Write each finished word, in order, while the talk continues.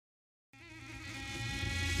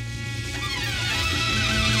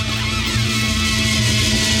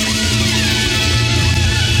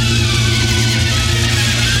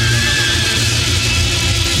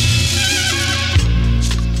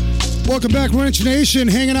Welcome back, Wrench Nation.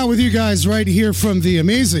 Hanging out with you guys right here from the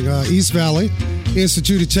amazing East Valley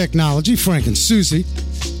Institute of Technology. Frank and Susie.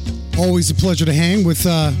 Always a pleasure to hang with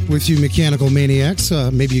you mechanical maniacs.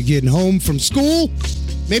 Maybe you're getting home from school.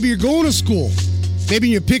 Maybe you're going to school. Maybe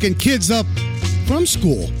you're picking kids up from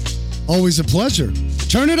school. Always a pleasure.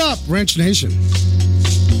 Turn it up, Wrench Nation.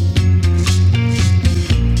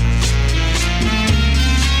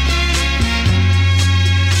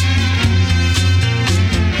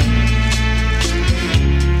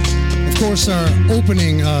 Of course, our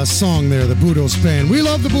opening song there, the Budos Band. We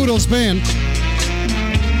love the Budos Band.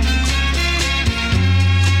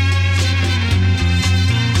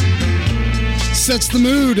 Sets the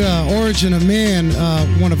mood. Origin of Man,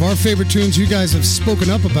 one of our favorite tunes. You guys have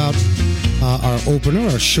spoken up about our opener,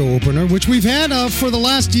 our show opener, which we've had for the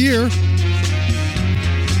last year.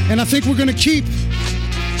 And I think we're going to keep.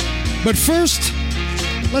 But first,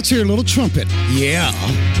 let's hear a little trumpet. Yeah.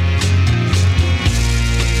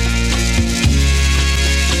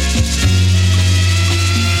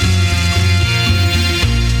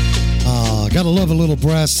 Gotta love a little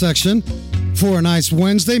brass section for a nice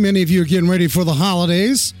Wednesday. Many of you are getting ready for the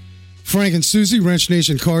holidays. Frank and Susie, Wrench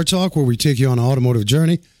Nation Car Talk, where we take you on an automotive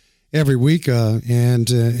journey every week. And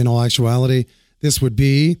in all actuality, this would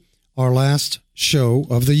be our last show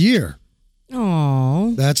of the year.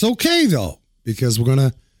 Aww. That's okay, though, because we're going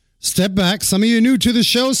to step back. Some of you are new to the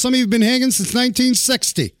show. Some of you have been hanging since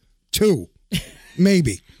 1962.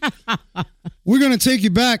 Maybe. We're going to take you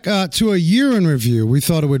back to a year in review. We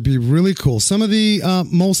thought it would be really cool. Some of the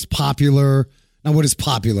most popular, now what is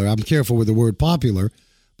popular? I'm careful with the word popular,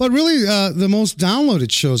 but really the most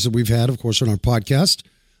downloaded shows that we've had, of course, on our podcast,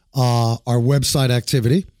 our website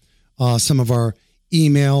activity, some of our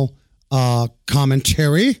email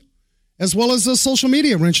commentary, as well as the social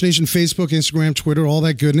media, Wrench Nation, Facebook, Instagram, Twitter, all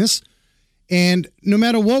that goodness. And no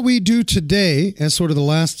matter what we do today as sort of the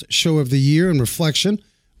last show of the year in reflection,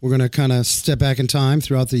 we're going to kind of step back in time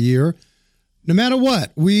throughout the year. No matter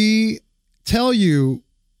what, we tell you,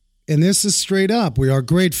 and this is straight up, we are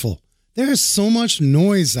grateful. There is so much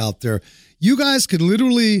noise out there. You guys could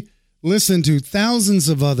literally listen to thousands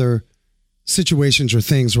of other situations or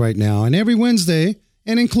things right now. And every Wednesday,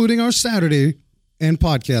 and including our Saturday and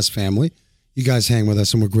podcast family, you guys hang with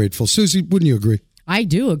us and we're grateful. Susie, wouldn't you agree? I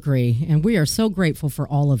do agree. And we are so grateful for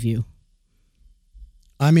all of you.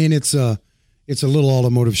 I mean, it's a little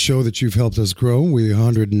automotive show that you've helped us grow. We're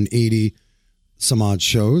 180 some odd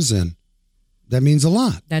shows, and that means a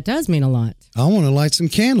lot. That does mean a lot. I want to light some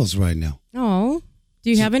candles right now. Oh,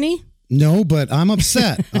 do you have any? No, but I'm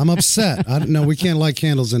upset. No, we can't light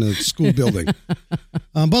candles in a school building.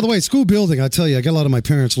 By the way, school building, I tell you, I got a lot of my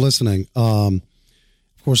parents listening. Of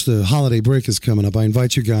course, the holiday break is coming up. I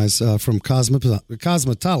invite you guys from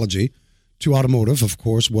cosmetology to automotive, of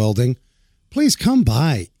course, welding. Please come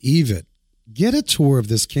by, EVIT. Get a tour of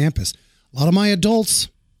this campus. A lot of my adults,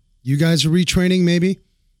 you guys are retraining maybe.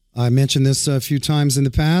 I mentioned this a few times in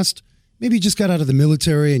the past. Maybe you just got out of the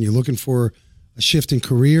military and you're looking for a shift in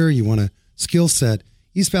career. You want a skill set.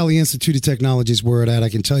 East Valley Institute of Technology is where it's at. I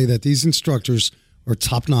can tell you that these instructors are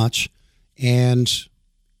top-notch. And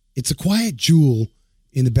it's a quiet jewel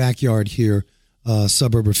in the backyard here,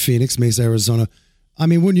 suburb of Phoenix, Mesa, Arizona. I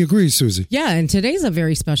mean, wouldn't you agree, Susie? Yeah, and today's a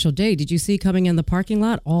very special day. Did you see coming in the parking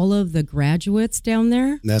lot all of the graduates down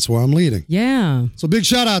there? That's where I'm leading. Yeah. So big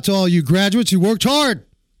shout out to all you graduates. You worked hard.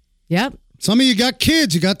 Yep. Some of you got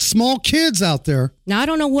kids. You got small kids out there. Now, I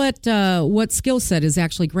don't know what skill set is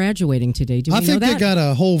actually graduating today. Do we know that? I think they got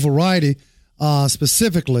a whole variety.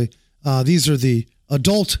 Specifically, these are the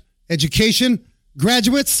adult education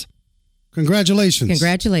graduates. Congratulations.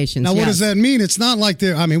 Congratulations. Now, what does that mean? It's not like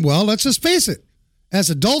let's just face it. As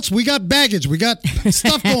adults, we got baggage. We got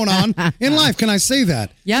stuff going on in life. Can I say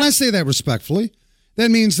that? Yeah. Can I say that respectfully? That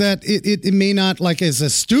means that it may not, like as a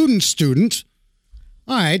student,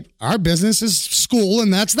 all right, our business is school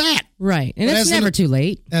and that's that. Right. And it's never too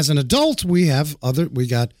late. As an adult,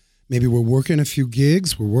 maybe we're working a few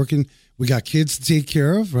gigs. We got kids to take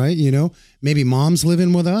care of, right? You know, maybe mom's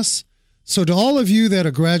living with us. So to all of you that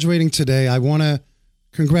are graduating today, I want to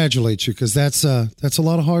congratulate you because that's a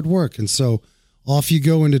lot of hard work. And so off you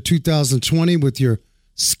go into 2020 with your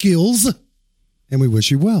skills, and we wish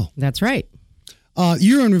you well. That's right.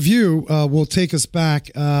 Year in review will take us back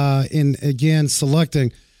in, again,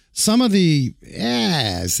 selecting some of the,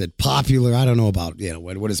 is it popular? I don't know about,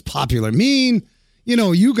 what does popular mean?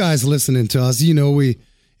 You guys listening to us,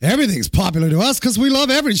 everything's popular to us because we love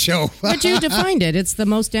every show. But you defined it. It's the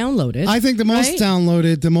most downloaded. I think the most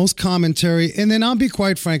downloaded, the most commentary. And then I'll be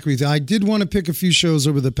quite frank with you. I did want to pick a few shows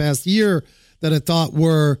over the past year that I thought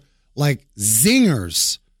were like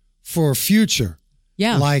zingers for future.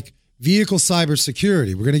 Yeah. Like vehicle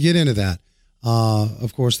cybersecurity. We're going to get into that.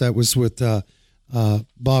 Of course, that was with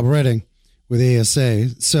Bob Redding with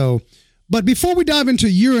ASA. So, but before we dive into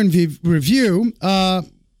year-end review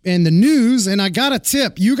and the news, and I got a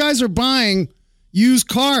tip. You guys are buying used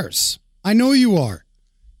cars. I know you are.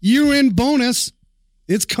 Year-end bonus,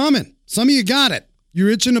 it's coming. Some of you got it. You're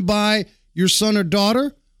itching to buy your son or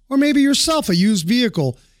daughter, or maybe yourself, a used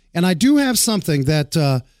vehicle. And I do have something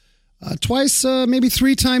that twice, maybe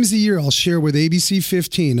 3 times a year, I'll share with ABC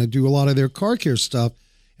 15. I do a lot of their car care stuff.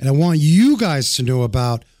 And I want you guys to know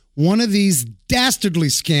about one of these dastardly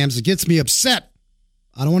scams that gets me upset.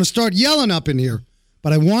 I don't want to start yelling up in here,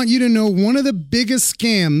 but I want you to know one of the biggest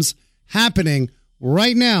scams happening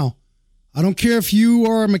right now. I don't care if you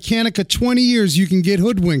are a mechanic of 20 years, you can get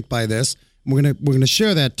hoodwinked by this. We're gonna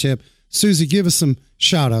share that tip. Susie, give us some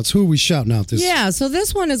shout-outs. Who are we shouting out this? Yeah, so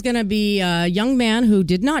this one is going to be a young man who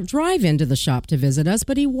did not drive into the shop to visit us,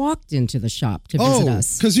 but he walked into the shop to visit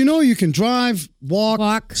us. Because you can drive,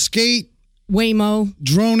 walk, skate, Waymo,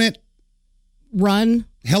 drone it, run,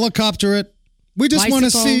 helicopter it. We just want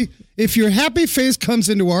to see if your happy face comes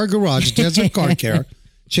into our garage, Desert Car Care,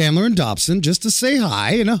 Chandler and Dobson, just to say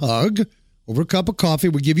hi and a hug over a cup of coffee.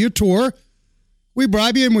 We give you a tour. We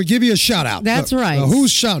bribe you and we give you a shout out. That's right.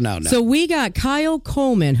 Who's shouting out now? So we got Kyle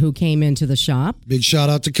Coleman who came into the shop. Big shout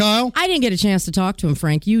out to Kyle. I didn't get a chance to talk to him,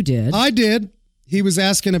 Frank. You did. I did. He was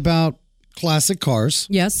asking about classic cars.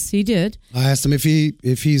 Yes, he did. I asked him if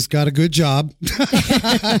he's got a good job. Because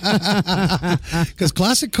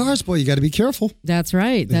classic cars, boy, you got to be careful. That's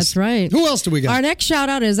right. That's right. Who else do we got? Our next shout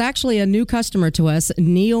out is actually a new customer to us,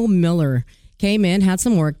 Neil Miller. Came in, had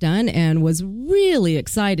some work done, and was really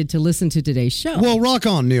excited to listen to today's show. Well, rock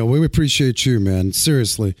on, Neil. We appreciate you, man.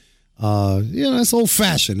 Seriously. It's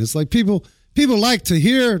old-fashioned. It's like people like to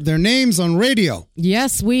hear their names on radio.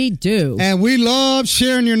 Yes, we do. And we love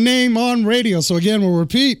sharing your name on radio. So, again, we'll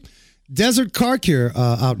repeat. Desert Car Care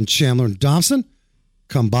out in Chandler and Dobson.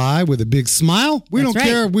 Come by with a big smile. We don't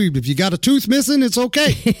care if you got a tooth missing, it's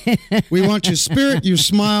okay. We want your spirit, your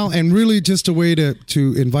smile, and really just a way to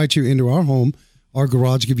invite you into our home, our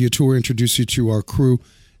garage, give you a tour, introduce you to our crew.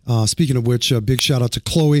 Speaking of which, a big shout out to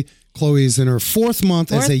Chloe. Chloe is in her 4th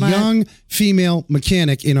month as a young female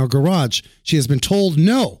mechanic in our garage. She has been told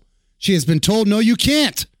no. She has been told, no, you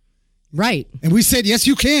can't. Right. And we said, yes,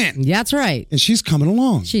 you can. That's right. And she's coming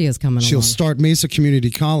along. She is coming along. She'll start Mesa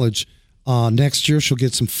Community College next year. She'll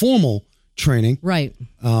get some formal training. Right.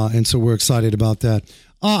 And so we're excited about that.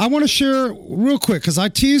 I want to share real quick because I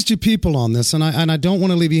teased you people on this, and I don't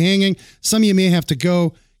want to leave you hanging. Some of you may have to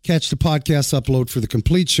go catch the podcast upload for the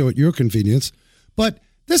complete show at your convenience. But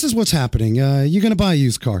this is what's happening. You're going to buy a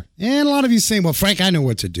used car. And a lot of you saying, well, Frank, I know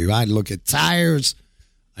what to do. I look at tires.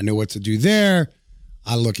 I know what to do there.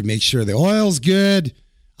 I look and make sure the oil's good.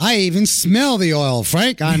 I even smell the oil,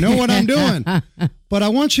 Frank. I know what I'm doing. But I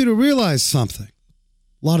want you to realize something.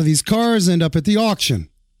 A lot of these cars end up at the auction.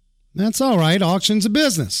 That's all right. Auction's a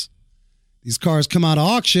business. These cars come out of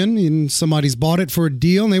auction and somebody's bought it for a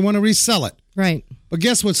deal and they want to resell it. Right. But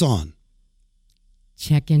guess what's on?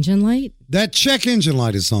 Check engine light. That check engine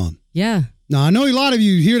light is on. Yeah. Now, I know a lot of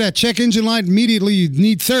you hear that check engine light, immediately you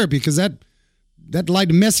need therapy because that light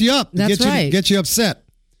will mess you up. That's right. Get you upset.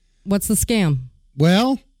 What's the scam?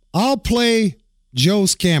 Well, I'll play Joe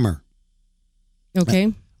Scammer.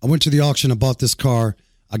 Okay. I went to the auction. I bought this car.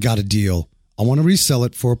 I got a deal. I want to resell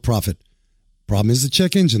it for a profit. Problem is the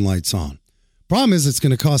check engine light's on. Problem is it's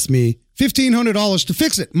going to cost me $1,500 to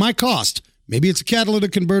fix it. My cost. Maybe it's a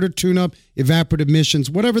catalytic converter, tune-up, evaporative emissions,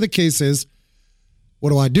 whatever the case is.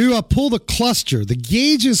 What do? I pull the cluster. The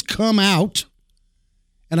gauges come out,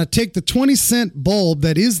 and I take the 20-cent bulb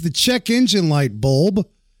that is the check engine light bulb,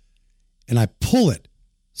 and I pull it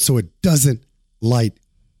so it doesn't light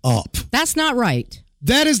up. That's not right.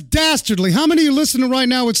 That is dastardly. How many of you listening right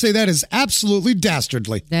now would say that is absolutely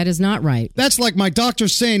dastardly? That is not right. That's like my doctor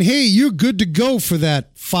saying, hey, you're good to go for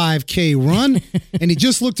that 5K run. And he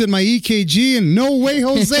just looked at my EKG and no way,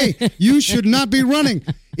 Jose, you should not be running.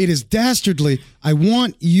 It is dastardly. I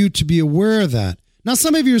want you to be aware of that. Now,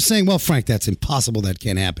 some of you are saying, well, Frank, that's impossible. That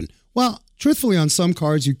can't happen. Well, truthfully, on some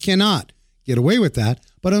cars, you cannot get away with that.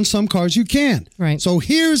 But on some cars, you can. Right. So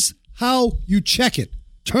here's how you check it.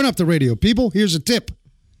 Turn up the radio, people. Here's a tip.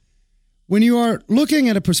 When you are looking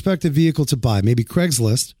at a prospective vehicle to buy, maybe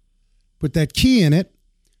Craigslist, put that key in it,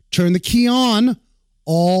 turn the key on,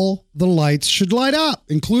 all the lights should light up,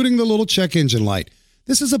 including the little check engine light.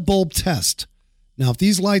 This is a bulb test. Now, if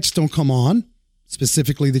these lights don't come on,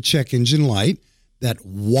 specifically the check engine light, that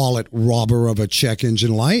wallet robber of a check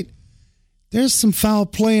engine light, there's some foul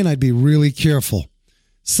play and I'd be really careful.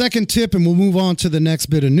 Second tip, and we'll move on to the next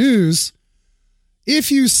bit of news.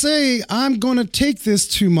 If you say, I'm going to take this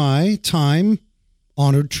to my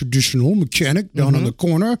time-honored traditional mechanic down on the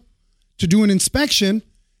corner to do an inspection,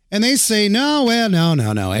 and they say, no,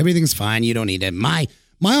 everything's fine. You don't need it. My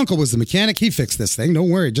uncle was the mechanic. He fixed this thing.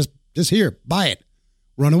 Don't worry. Just here, buy it.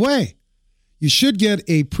 Run away. You should get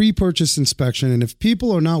a pre-purchase inspection, and if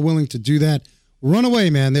people are not willing to do that, run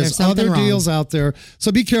away, man. There's other deals out there.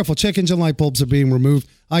 So be careful. Check engine light bulbs are being removed.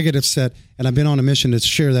 I get upset, and I've been on a mission to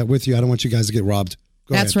share that with you. I don't want you guys to get robbed.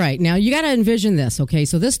 That's right. Now, you got to envision this, okay?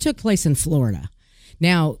 So this took place in Florida.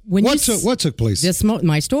 Now, what took place?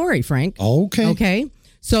 My story, Frank. Okay. Okay.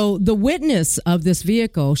 So the witness of this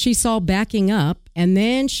vehicle, she saw backing up, and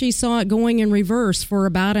then she saw it going in reverse for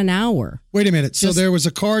about an hour. Wait a minute. So there was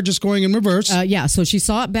a car just going in reverse? Yeah. So she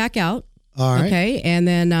saw it back out. All right. Okay. And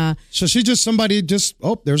then... so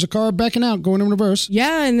there's a car backing out, going in reverse.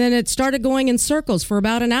 Yeah. And then it started going in circles for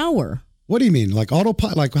about an hour. What do you mean? Like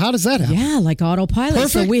autopilot? Like, how does that happen? Yeah, like autopilot.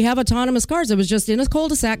 Perfect. So we have autonomous cars. It was just in a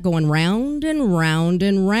cul-de-sac going round and round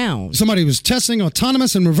and round. Somebody was testing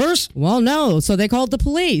autonomous in reverse? Well, no. So they called the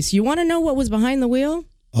police. You want to know what was behind the wheel?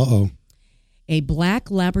 Uh-oh. A black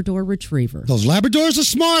Labrador Retriever. Those Labradors are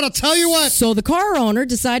smart, I'll tell you what. So the car owner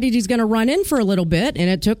decided he's going to run in for a little bit, and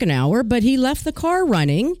it took an hour, but he left the car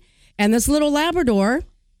running, and this little Labrador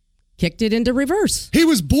kicked it into reverse. He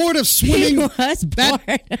was bored of swimming. He was bored.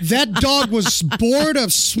 That dog was bored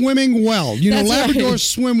of swimming well. That's Labradors right.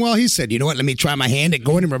 swim well. He said, you know what, let me try my hand at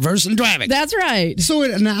going in reverse and driving. That's right. So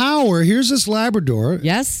in an hour, here's this Labrador.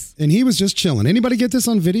 Yes. And he was just chilling. Anybody get this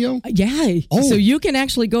on video? Yeah. Oh. So you can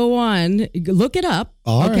actually go on, look it up.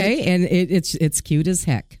 All okay. right. And it's cute as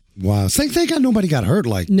heck. Wow. Thank God nobody got hurt.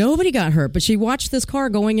 Nobody got hurt, but she watched this car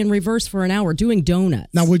going in reverse for an hour doing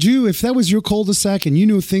donuts. Now, would you, if that was your cul-de-sac and you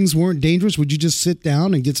knew things weren't dangerous, would you just sit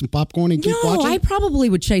down and get some popcorn and keep watching? No, I probably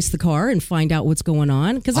would chase the car and find out what's going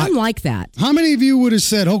on because I'm like that. How many of you would have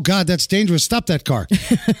said, oh, God, that's dangerous, stop that car?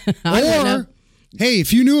 Or, hey,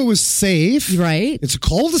 if you knew it was safe. Right. It's a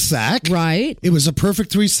cul-de-sac. Right. It was a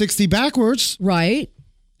perfect 360 backwards. Right.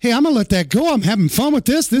 Hey, I'm going to let that go. I'm having fun with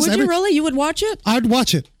this. Would you really? You would watch it? I'd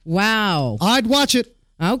watch it. Wow. I'd watch it.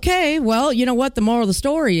 Okay. Well, you know what? The moral of the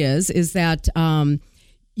story is that,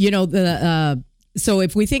 so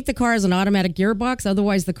if we think the car has an automatic gearbox,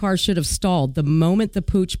 otherwise the car should have stalled the moment the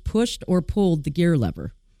pooch pushed or pulled the gear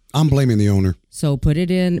lever. I'm blaming the owner. So put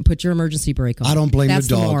your emergency brake on. I don't blame That's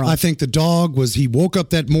the dog. The moral. I think the dog he woke up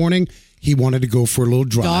that morning, he wanted to go for a little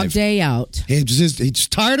drive. Dog day out. He's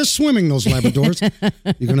tired of swimming, those Labradors.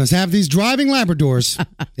 You're going to have these driving Labradors.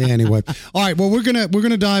 Anyway. All right, well, we're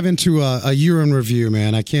gonna dive into a year in review,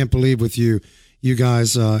 man. I can't believe with you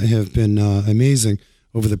guys have been amazing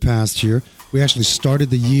over the past year. We actually started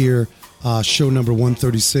the year, show number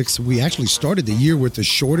 136. We actually started the year with a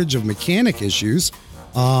shortage of mechanic issues.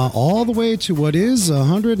 All the way to what is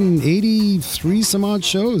 183 some odd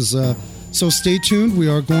shows. So stay tuned. We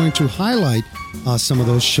are going to highlight some of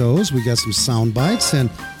those shows. We got some sound bites. And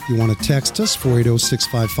if you want to text us,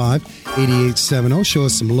 480-655-8870. Show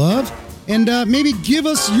us some love. And maybe give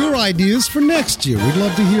us your ideas for next year. We'd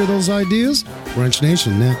love to hear those ideas. Wrench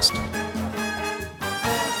Nation next.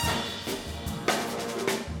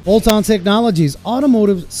 Bolt-On Technologies,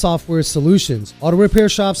 automotive software solutions. Auto repair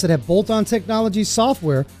shops that have Bolt-On Technologies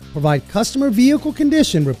software provide customer vehicle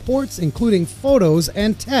condition reports, including photos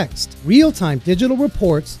and text, real-time digital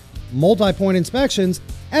reports, multi-point inspections,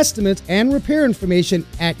 estimates, and repair information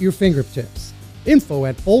at your fingertips. Info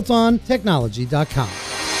at boltontechnology.com.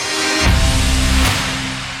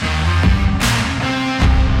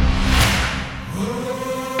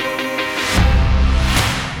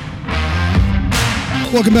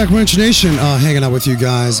 Welcome back, Wrench Nation. Hanging out with you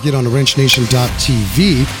guys. Get on to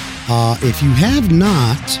wrenchnation.tv. If you have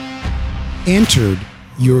not entered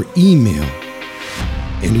your email,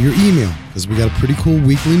 enter your email because we got a pretty cool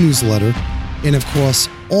weekly newsletter. And of course,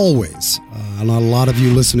 always, a lot of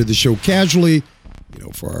you listen to the show casually,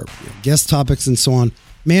 for our guest topics and so on.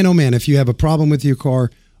 Man, oh man, if you have a problem with your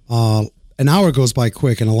car, an hour goes by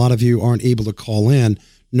quick and a lot of you aren't able to call in.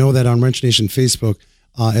 Know that on Wrench Nation Facebook,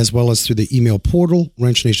 as well as through the email portal,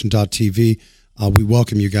 wrenchnation.tv. We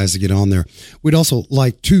welcome you guys to get on there. We'd also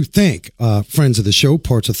like to thank friends of the show,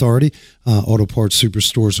 Parts Authority, auto parts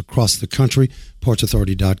superstores across the country,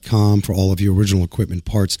 partsauthority.com for all of your original equipment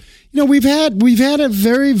parts. We've had a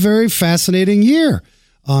very, very fascinating year.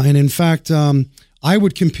 And in fact, I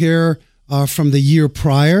would compare from the year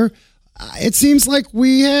prior. It seems like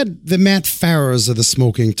we had the Matt Farahs of the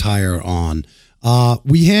smoking tire on.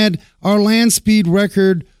 We had our land speed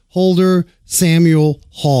record holder, Samuel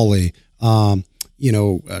Hawley.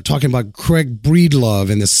 talking about Craig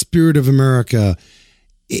Breedlove and the Spirit of America.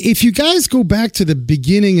 If you guys go back to the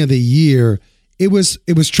beginning of the year, it was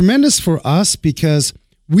tremendous for us because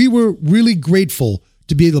we were really grateful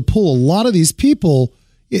to be able to pull a lot of these people.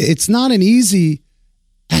 It's not an easy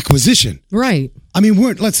acquisition. Right. I mean,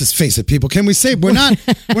 let's just face it, people. Can we say we're not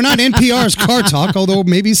NPR's Car Talk, although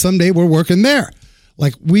maybe someday we're working there.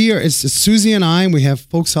 Like we are, it's Susie and I, and we have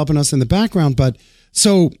folks helping us in the background. But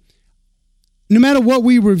so no matter what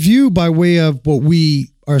we review by way of what we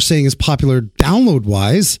are saying is popular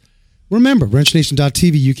download-wise, remember,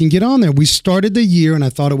 wrenchnation.tv, you can get on there. We started the year, and I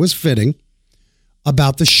thought it was fitting,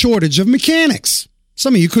 about the shortage of mechanics.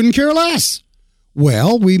 Some of you couldn't care less.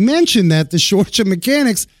 Well, we mentioned that the shortage of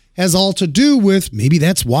mechanics has all to do with, maybe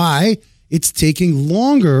that's why it's taking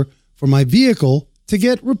longer for my vehicle to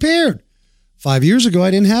get repaired. 5 years ago,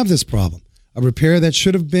 I didn't have this problem. A repair that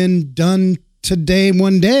should have been done today,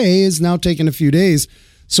 one day, is now taking a few days.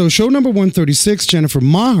 So show number 136, Jennifer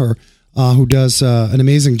Maher, who does an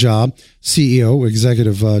amazing job, CEO,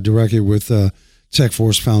 Executive Director with Tech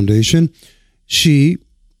Force Foundation. She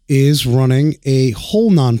is running a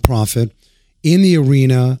whole nonprofit in the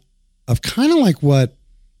arena of kind of like what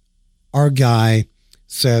our guy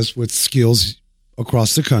says with skills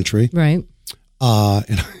across the country. Right.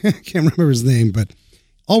 And I can't remember his name, but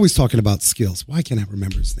always talking about skills. Why can't I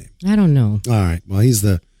remember his name? I don't know. All right. Well, he's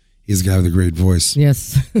the guy with a great voice.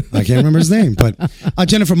 Yes. I can't remember his name, but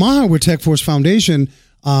Jennifer Maher with Tech Force Foundation,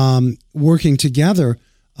 working together,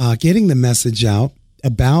 getting the message out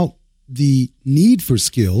about the need for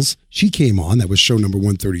skills. She came on. That was show number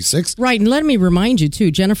 136. Right. And let me remind you,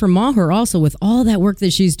 too, Jennifer Maher, also with all that work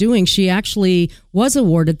that she's doing, she actually was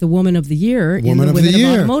awarded the Woman of the Year in the Women of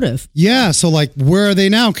Automotive. Yeah. So, like, where are they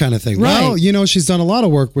now kind of thing? Right. Well, she's done a lot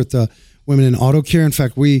of work with women in auto care. In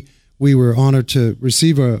fact, we were honored to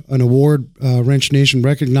receive an award. Wrench Nation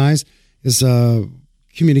recognized as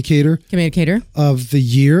Communicator of the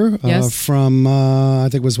Year. Yes. From, I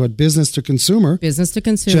think it was Business to Consumer. Business to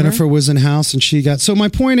Consumer. Jennifer was in house and she got, so my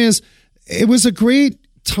point is, it was a great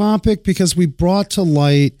topic because we brought to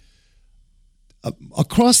light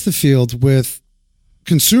across the field with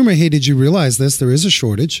consumer, hey, did you realize this? There is a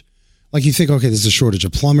shortage. Like you think, okay, there's a shortage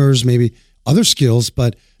of plumbers, maybe other skills,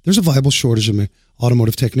 but there's a viable shortage of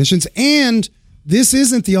automotive technicians. And this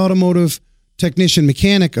isn't the automotive technician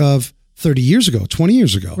mechanic of 30 years ago, 20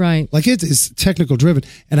 years ago. Right. Like it is technical driven.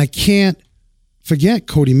 And I can't forget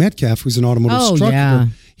Cody Metcalf, who's an automotive instructor. Yeah.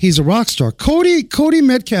 He's a rock star. Cody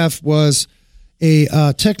Metcalf was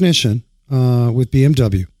a technician with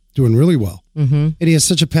BMW, doing really well. Mm-hmm. And he has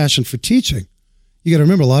such a passion for teaching. You got to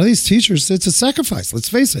remember, a lot of these teachers, it's a sacrifice. Let's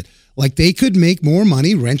face it. Like they could make more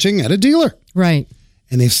money wrenching at a dealer. Right.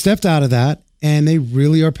 And they've stepped out of that and they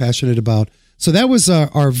really are passionate about. So that was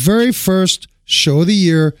our very first show of the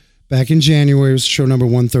year. Back in January, it was show number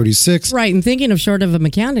 136. Right, and thinking of short of a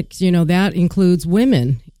mechanics, that includes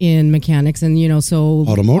women in mechanics. And, so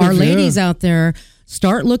automotive, our ladies out there,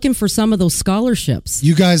 start looking for some of those scholarships.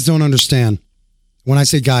 You guys don't understand. When I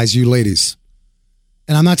say guys, you ladies.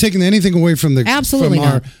 And I'm not taking anything away from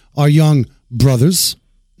our young brothers.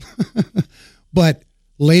 But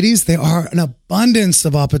ladies, there are an abundance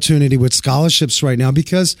of opportunity with scholarships right now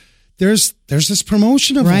because there's this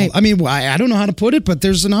promotion of right. all. I mean, I don't know how to put it, but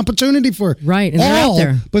there's an opportunity for right, and all, they're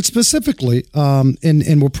out there. But specifically,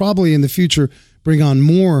 and we'll probably in the future bring on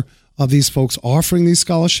more of these folks offering these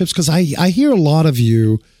scholarships because I hear a lot of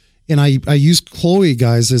you, and I use Chloe,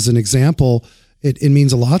 guys, as an example. It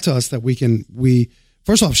means a lot to us that we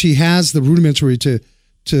first off, she has the rudimentary to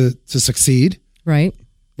succeed. Right.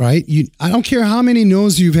 Right. I don't care how many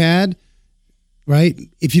no's you've had. Right?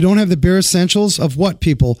 If you don't have the bare essentials of what,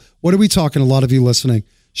 people? What are we talking? A lot of you listening.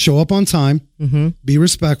 Show up on time. Mm-hmm. Be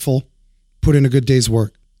respectful. Put in a good day's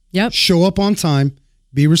work. Yep. Show up on time.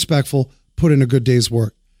 Be respectful. Put in a good day's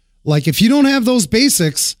work. Like if you don't have those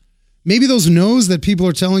basics, maybe those no's that people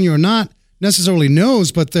are telling you are not necessarily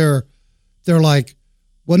no's, but they're like,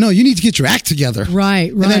 well, no, you need to get your act together.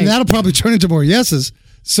 Right. And then that'll probably turn into more yeses.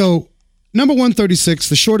 So number 136,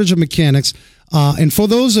 the shortage of mechanics. And for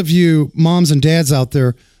those of you moms and dads out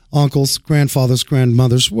there, uncles, grandfathers,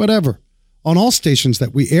 grandmothers, whatever, on all stations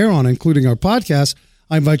that we air on, including our podcast,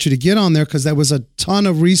 I invite you to get on there because that was a ton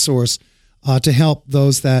of resource to help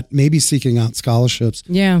those that may be seeking out scholarships.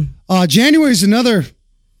 Yeah. January is another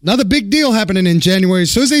big deal happening in January.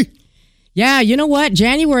 Susie? Yeah, you know what?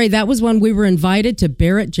 January, that was when we were invited to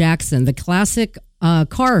Barrett Jackson, the classic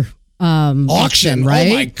car auction,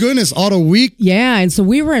 right? Oh my goodness, Auto Week. Yeah, and so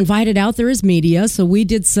we were invited out there as media. So we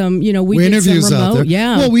did some, we did interviews some remote. out there.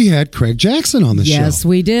 Yeah. Well, we had Craig Jackson on the show. Yes,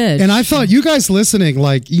 we did. And I thought you guys listening,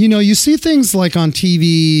 like, you see things like on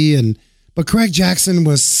TV, but Craig Jackson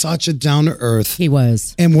was such a down to earth. He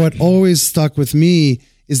was. And what always stuck with me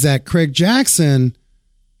is that Craig Jackson,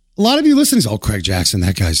 a lot of you listening, oh, Craig Jackson,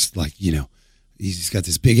 that guy's like, he's got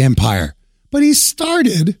this big empire. But he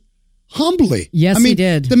started humbly. Yes, he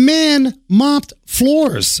did. The man mopped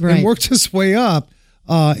floors Right. and worked his way up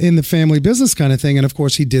in the family business kind of thing. And of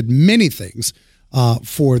course, he did many things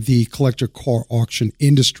for the collector car auction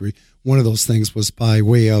industry. One of those things was by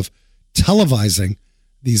way of televising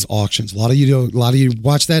these auctions. A lot of you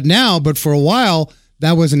watch that now, but for a while,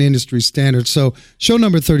 that was an industry standard. So show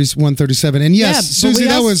number 137. And yes, Susie,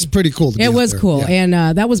 that was pretty cool. It was cool. Yeah. And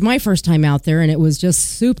that was my first time out there, and it was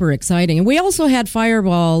just super exciting. And we also had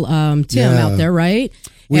Fireball Tim out there, right?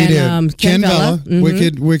 We did. Ken Vella,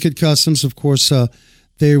 Wicked Customs, of course.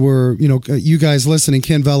 They were, you guys listening,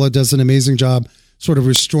 Ken Vella does an amazing job sort of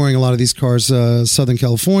restoring a lot of these cars, Southern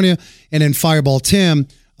California. And then Fireball Tim,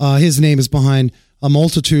 his name is behind a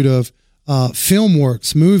multitude of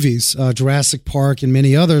Filmworks movies, Jurassic Park and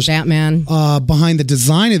many others. Batman. Behind the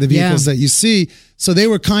design of the vehicles that you see. So they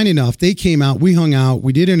were kind enough. They came out, we hung out,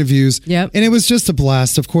 we did interviews, and it was just a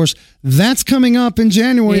blast. Of course, that's coming up in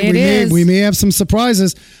January. We may have some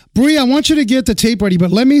surprises. Bree, I want you to get the tape ready,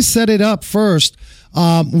 but let me set it up first.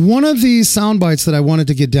 One of the sound bites that I wanted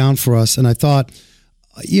to get down for us, and I thought,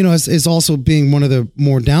 is also being one of the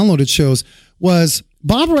more downloaded shows, was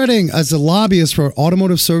Bob Redding, as a lobbyist for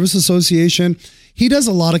Automotive Service Association. He does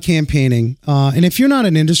a lot of campaigning. And if you're not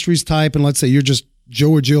an industries type, and let's say you're just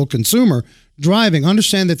Joe or Jill consumer driving,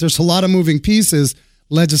 understand that there's a lot of moving pieces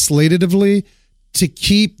legislatively to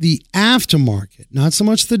keep the aftermarket, not so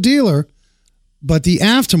much the dealer, but the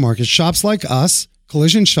aftermarket, shops like us,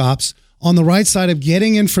 collision shops, on the right side of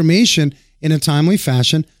getting information in a timely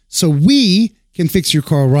fashion so we can fix your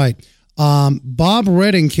car right. Bob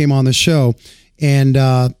Redding came on the show, and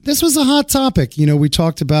this was a hot topic. We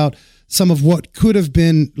talked about some of what could have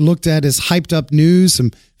been looked at as hyped up news,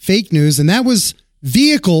 some fake news, and that was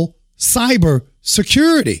vehicle cyber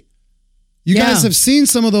security. You guys have seen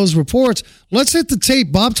some of those reports. Let's hit the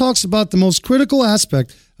tape. Bob talks about the most critical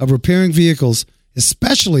aspect of repairing vehicles,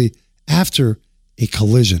 especially after a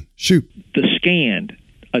collision. Shoot. The scan,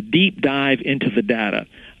 a deep dive into the data,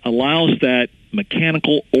 allows that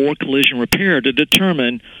mechanical or collision repair to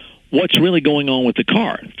determine what's really going on with the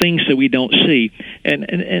car, things that we don't see.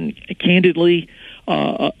 And candidly,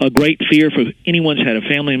 a great fear for anyone who's had a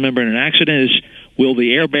family member in an accident is,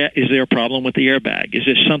 is there a problem with the airbag? Is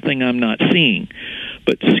this something I'm not seeing?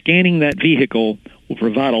 But scanning that vehicle will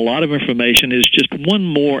provide a lot of information. Is just one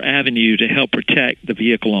more avenue to help protect the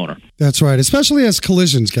vehicle owner. That's right, especially as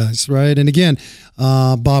collisions, guys, right? And again,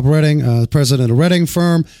 Bob Redding, president of Redding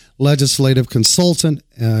Firm, legislative consultant,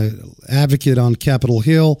 advocate on Capitol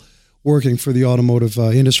Hill, working for the automotive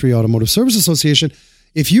industry, Automotive Service Association.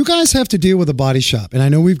 If you guys have to deal with a body shop, and I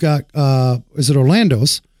know we've got, is it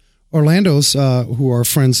Orlando's, who are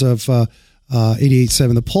friends of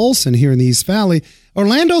 88.7 The Pulse and here in the East Valley.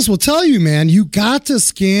 Orlando's will tell you, man, you got to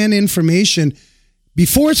scan information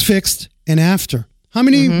before it's fixed and after. How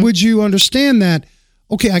many would you understand that?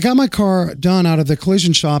 Okay, I got my car done out of the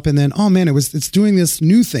collision shop, and then, oh man, it's doing this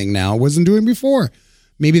new thing now. It wasn't doing before.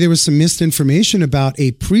 Maybe there was some misinformation about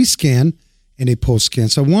a pre-scan and a post-scan.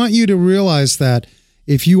 So I want you to realize that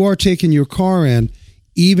if you are taking your car in,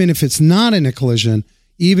 even if it's not in a collision,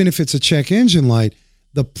 even if it's a check engine light,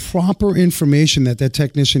 the proper information that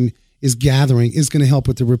technician is gathering is going to help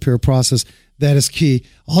with the repair process. That is key.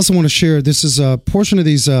 I also want to share, this is a portion of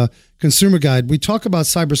these consumer guide. We talk about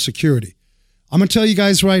cybersecurity. I'm going to tell you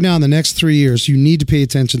guys right now, in the next 3 years, you need to pay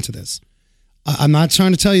attention to this. I'm not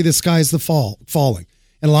trying to tell you the sky's falling.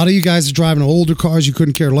 And a lot of you guys are driving older cars, you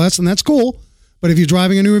couldn't care less, and that's cool. But if you're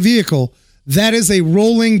driving a newer vehicle, that is a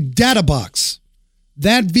rolling data box.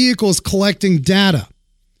 That vehicle is collecting data.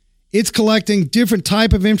 It's collecting different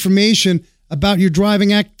type of information about your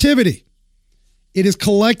driving activity. It is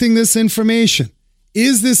collecting this information.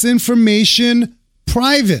 Is this information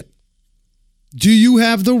private? Do you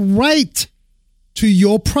have the right to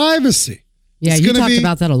your privacy? Yeah, you talked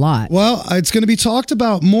about that a lot. Well, it's going to be talked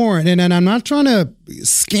about more, and I'm not trying to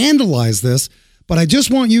scandalize this, but I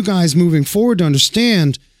just want you guys moving forward to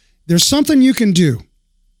understand there's something you can do.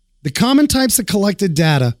 The common types of collected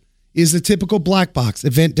data is the typical black box,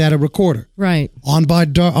 event data recorder. Right.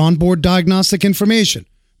 Onboard diagnostic information.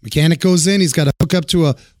 Mechanic goes in, he's got to hook up to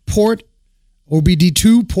a port,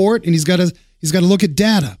 OBD2 port, and he's got to look at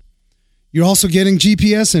data. You're also getting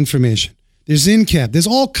GPS information. There's in-cab. There's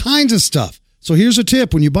all kinds of stuff. So here's a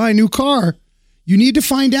tip. When you buy a new car, you need to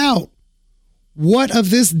find out what of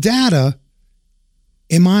this data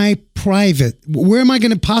am I private? Where am I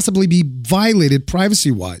going to possibly be violated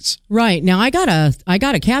privacy-wise? Right. Now, I got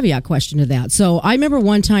a caveat question to that. So I remember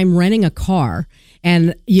one time renting a car,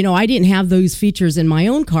 and, you know, I didn't have those features in my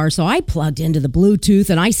own car, so I plugged into the Bluetooth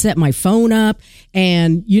and I set my phone up,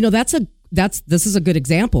 and, you know, this is a good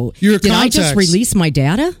example. Did I just release my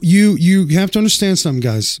data? You have to understand something,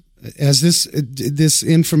 guys. As this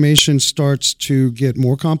information starts to get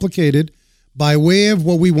more complicated, by way of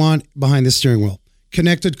what we want behind the steering wheel,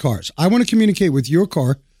 connected cars. I want to communicate with your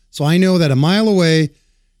car, so I know that a mile away,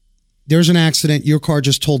 there's an accident. Your car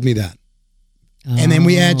just told me that. Oh. And then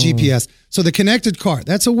we add GPS. So the connected car,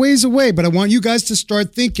 that's a ways away, but I want you guys to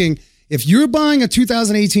start thinking, if you're buying a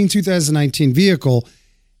 2018, 2019 vehicle,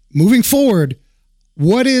 moving forward,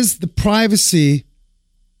 what is the privacy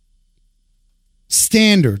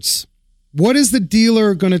standards? What is the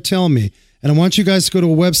dealer going to tell me? And I want you guys to go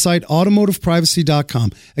to a website,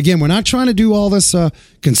 automotiveprivacy.com. Again, we're not trying to do all this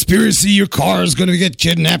conspiracy, your car is going to get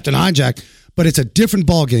kidnapped and hijacked, but it's a different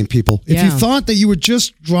ballgame, people. If you thought that you were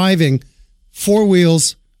just driving four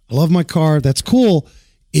wheels, I love my car, that's cool,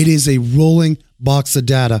 it is a rolling box of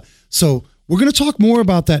data. So we're going to talk more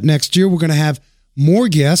about that next year. We're going to have more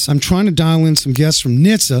guests. I'm trying to dial in some guests from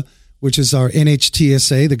NHTSA, which is our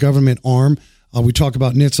NHTSA, the government arm. We talk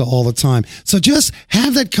about NHTSA all the time. So just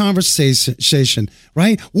have that conversation,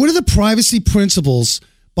 right? What are the privacy principles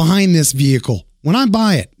behind this vehicle when I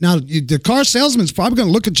buy it? Now, the car salesman's probably going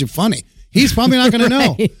to look at you funny. He's probably not going to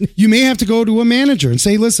know. You may have to go to a manager and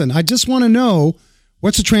say, listen, I just want to know,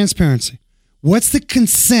 what's the transparency? What's the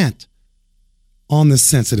consent on this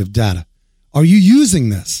sensitive data? Are you using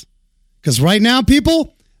this? Because right now,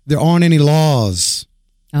 people, there aren't any laws.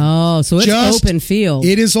 Oh, so it's open field.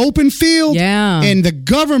 It is open field. Yeah. And the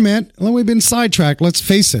government, well, we've been sidetracked. Let's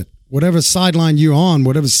face it. Whatever sideline you're on,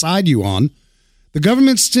 whatever side you're on, the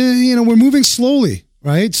government's, we're moving slowly,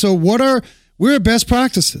 right? So we're at best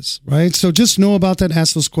practices, right? So just know about that.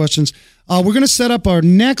 Ask those questions. We're going to set up our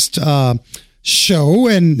next show,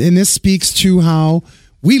 and this speaks to how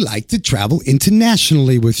we like to travel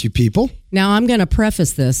internationally with you people. Now, I'm going to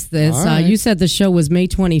preface this. Right. You said the show was May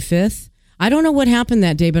 25th. I don't know what happened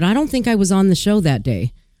that day, but I don't think I was on the show that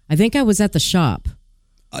day. I think I was at the shop.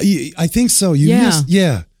 I think so. You missed.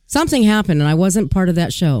 Yeah. Something happened, and I wasn't part of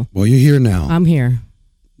that show. Well, you're here now. I'm here.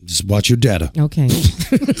 Just watch your data. Okay.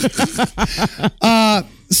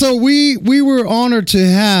 So we were honored to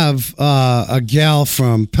have a gal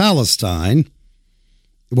from Palestine.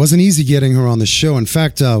 It wasn't easy getting her on the show. In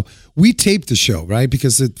fact, we taped the show, right?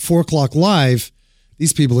 Because at 4 o'clock live,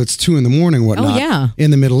 these people, it's 2 a.m, whatnot, in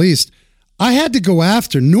the Middle East. I had to go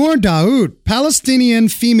after Noor Daoud, Palestinian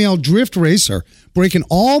female drift racer, breaking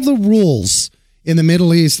all the rules in the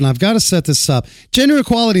Middle East. And I've got to set this up. Gender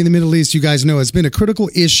equality in the Middle East, you guys know, has been a critical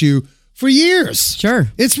issue for years. Sure.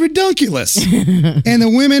 It's ridiculous. And the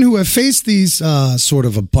women who have faced these sort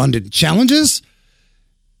of abundant challenges,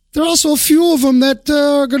 there are also a few of them that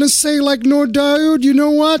are going to say, like Noor Daoud, you know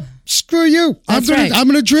what? Screw you. I'm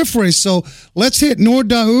going to drift race. So let's hit Noor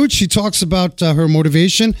Daoud. She talks about her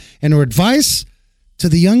motivation and her advice to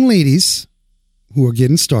the young ladies who are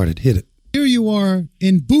getting started. Hit it. Here you are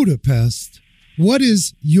in Budapest. What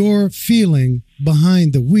is your feeling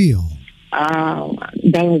behind the wheel?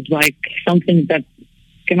 That was like something that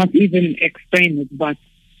cannot even explain it, but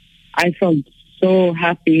I felt so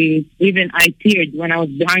happy. Even I teared when I was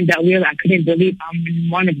behind that wheel. I couldn't believe I'm in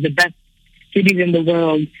one of the best cities in the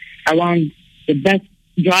world, around the best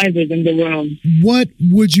drivers in the world. What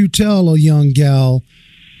would you tell a young gal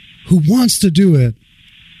who wants to do it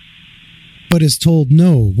but is told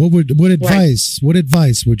no? What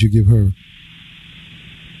advice would you give her?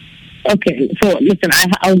 Okay, so listen,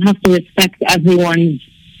 I would have to respect everyone,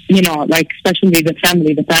 like especially the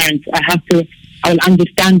family, the parents. I will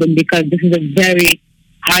understand them because this is a very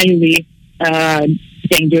highly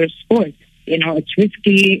dangerous sport. It's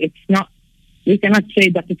risky. It's not. We cannot say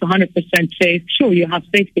that it's 100% safe. Sure, you have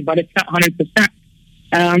safety, but it's not 100%.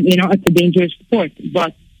 It's a dangerous sport.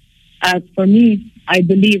 But as for me, I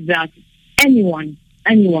believe that anyone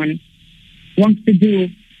wants to do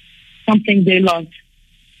something they love,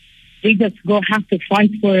 they just have to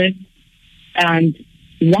fight for it and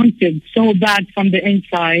want it so bad from the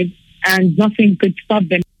inside, and nothing could stop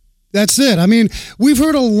them. That's it. I mean, we've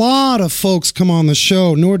heard a lot of folks come on the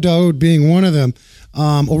show, Noor Daoud being one of them.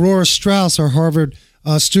 Aurora Strauss, our Harvard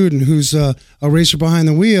student who's a racer behind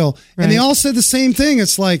the wheel. Right. And they all said the same thing.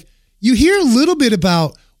 It's like, you hear a little bit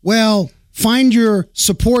about, find your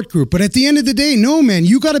support group. But at the end of the day, no, man,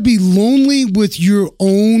 you got to be lonely with your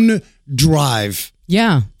own drive.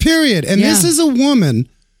 Yeah. Period. And this is a woman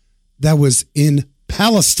that was in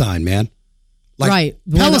Palestine, man. Right.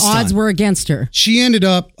 Where the odds were against her. She ended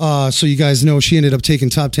up, so you guys know, she ended up taking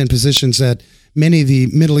top 10 positions at many of the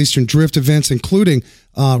Middle Eastern drift events, including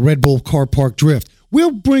Red Bull Car Park Drift.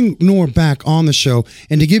 We'll bring Noor back on the show.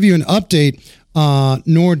 And to give you an update,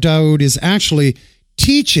 Noor Daoud is actually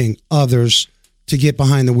teaching others to get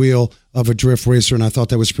behind the wheel of a drift racer, and I thought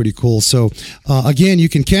that was pretty cool. So, again, you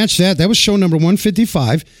can catch that. That was show number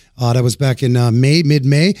 155. That was back in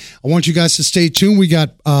mid-May. I want you guys to stay tuned. We got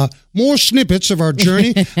more snippets of our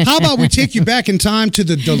journey. How about we take you back in time to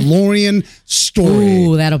the DeLorean story?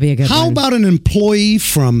 Ooh, that'll be a good one. How about an employee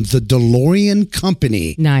from the DeLorean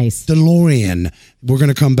company? Nice. DeLorean. We're going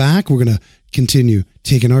to come back. We're going to continue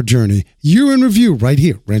taking our journey. Year in review right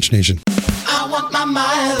here, Wrench Nation. I want my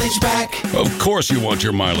mileage back. Of course you want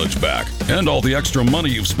your mileage back. And all the extra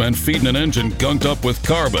money you've spent feeding an engine gunked up with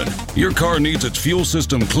carbon. Your car needs its fuel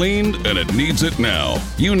system cleaned, and it needs it now.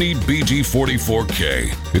 You need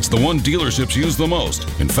BG44K. It's the one dealerships use the most.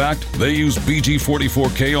 In fact, they use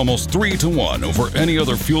BG44K almost 3-to-1 over any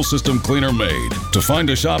other fuel system cleaner made. To find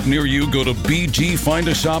a shop near you, go to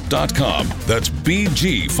bgfindashop.com. That's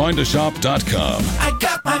bgfindashop.com. I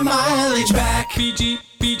got my mileage back. BG.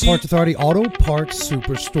 Parts Authority Auto Parts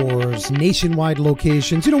Superstores, nationwide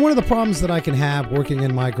locations. You know, one of the problems that I can have working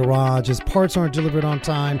in my garage is parts aren't delivered on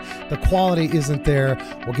time. The quality isn't there.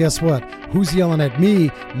 Well, guess what? Who's yelling at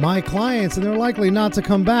me? My clients, and they're likely not to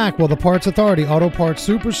come back. Well, the Parts Authority Auto Parts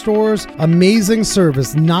Superstores, amazing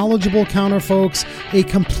service, knowledgeable counter folks, a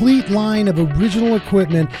complete line of original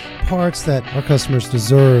equipment, parts that our customers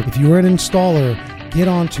deserve. If you're an installer, get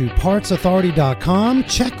on to partsauthority.com.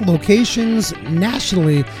 Check locations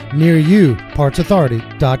nationally near you.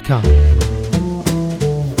 Partsauthority.com.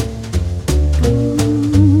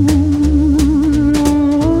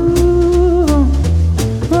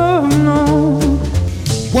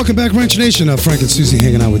 Welcome back, Wrench Nation. Frank and Susie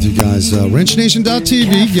hanging out with you guys.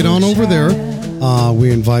 WrenchNation.tv. Get on over there.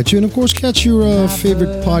 We invite you. And, of course, catch your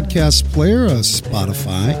favorite podcast player,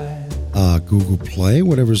 Spotify, Google Play,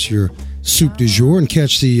 whatever's your soup du jour, and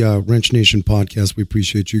catch the Wrench Nation podcast. We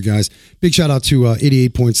appreciate you guys. Big shout out to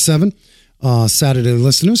 88.7 Saturday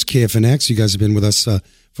listeners, KFNX. You guys have been with us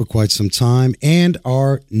for quite some time. And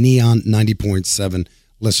our Neon 90.7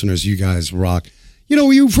 listeners. You guys rock. You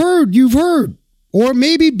know, you've heard, or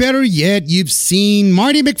maybe better yet, you've seen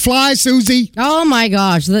Marty McFly, Susie. Oh my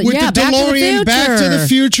gosh. With the DeLorean, Back to the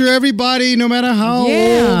Future. Everybody, no matter how old,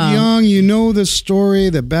 young, you know the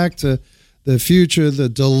story, the Back to the Future, the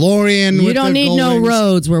DeLorean. You don't need no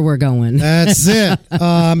roads where we're going. That's it.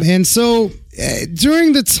 And so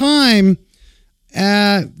during the time,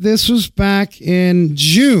 this was back in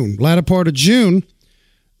June, latter part of June,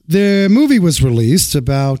 the movie was released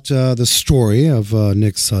about the story of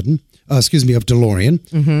Nick Sutton, of DeLorean.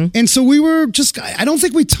 Mm-hmm. And so we were I don't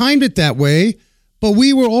think we timed it that way, but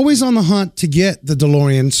we were always on the hunt to get the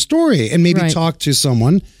DeLorean story and maybe talk to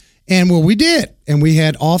someone. And well, we did. And we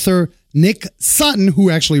had author Nick Sutton, who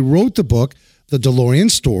actually wrote the book, The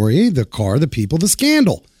DeLorean Story, The Car, the People, the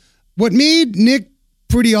Scandal. What made Nick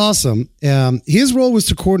pretty awesome, his role was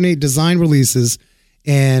to coordinate design releases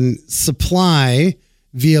and supply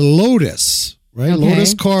via Lotus, right? Okay.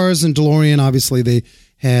 Lotus Cars and DeLorean, obviously, they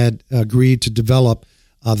had agreed to develop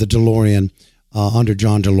the DeLorean under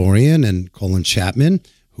John DeLorean and Colin Chapman,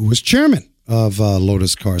 who was chairman of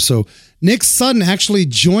Lotus Cars. So Nick Sutton actually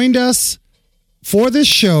joined us for this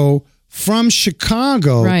show from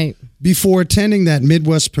Chicago before attending that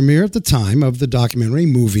Midwest premiere at the time of the documentary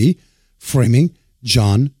movie framing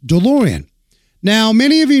John DeLorean. Now,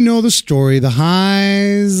 many of you know the story, the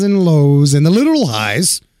highs and lows, and the literal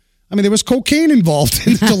highs. I mean, there was cocaine involved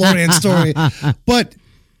in the DeLorean story. But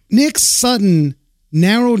Nick Sutton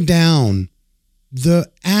narrowed down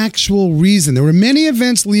the actual reason. There were many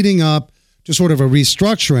events leading up to sort of a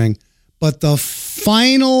restructuring, but the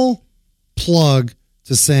final plug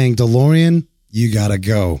to saying, DeLorean, you gotta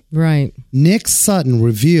go. Right. Nick Sutton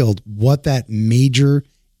revealed what that major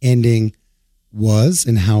ending was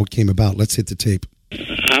and how it came about. Let's hit the tape.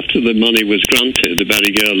 After the money was granted, about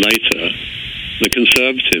a year later, the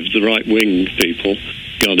Conservatives, the right-wing people,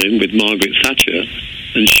 got in with Margaret Thatcher,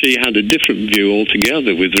 and she had a different view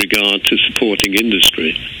altogether with regard to supporting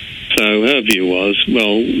industry. So her view was,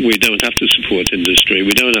 well, we don't have to support industry.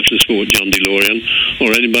 We don't have to support John DeLorean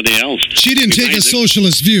or anybody else. She didn't take a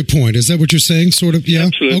socialist viewpoint. Is that what you're saying? Sort of, yeah?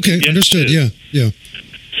 Absolutely. Okay, yes, understood, yes. Yeah.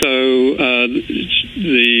 So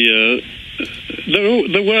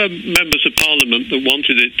there were members of Parliament that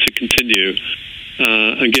wanted it to continue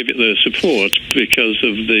and give it their support because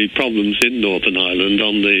of the problems in Northern Ireland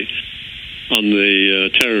on the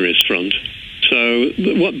terrorist front.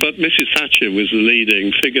 But Mrs. Thatcher was the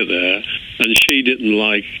leading figure there, and she didn't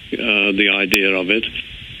like the idea of it.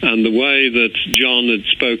 And the way that John had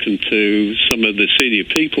spoken to some of the senior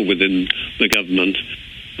people within the government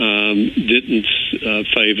didn't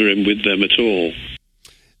favour him with them at all.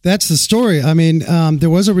 That's the story. I mean, there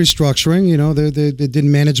was a restructuring. You know, they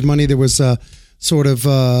didn't manage money. There was sort of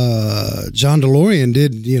John DeLorean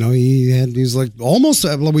did. You know, he's like almost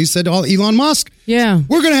we said Elon Musk. Yeah,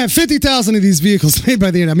 we're going to have 50,000 of these vehicles made by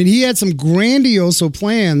the end. I mean, he had some grandiose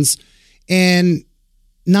plans, and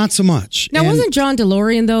not so much. Now, wasn't John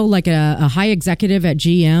DeLorean though like a high executive at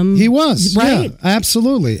GM? He was, right? Yeah,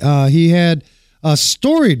 absolutely. He had a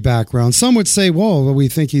storied background. Some would say, "Whoa, we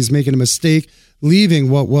think he's making a mistake." Leaving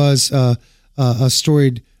what was a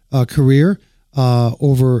storied career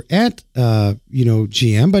over at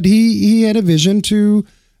GM, but he had a vision to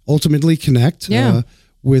ultimately connect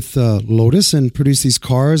with Lotus and produce these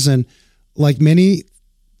cars. And like many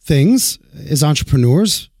things as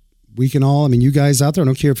entrepreneurs, we can all, I mean, you guys out there, I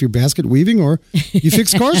don't care if you're basket weaving or you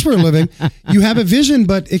fix cars for a living, you have a vision,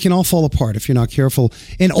 but it can all fall apart if you're not careful.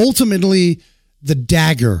 And ultimately, the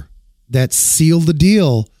dagger that sealed the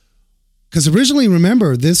deal. Because originally,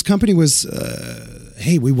 remember, this company was,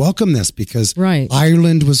 hey, we welcome this because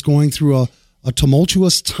Ireland was going through a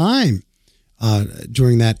tumultuous time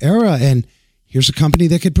during that era. And here's a company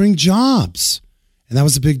that could bring jobs. And that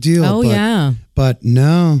was a big deal. But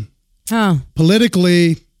no.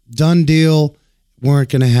 Politically, done deal, weren't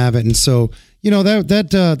going to have it. And so,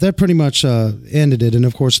 that pretty much ended it. And,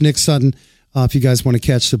 of course, Nick Sutton, if you guys want to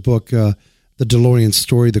catch the book, The DeLorean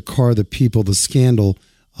Story, The Car, The People, The Scandal,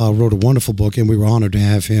 wrote a wonderful book, and we were honored to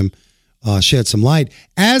have him shed some light.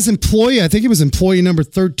 As employee, I think he was employee number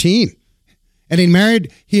 13. And he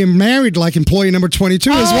married like employee number 22,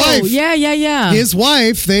 his wife. Yeah. His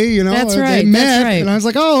wife, they met. That's right. And I was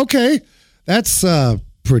like, oh, okay. That's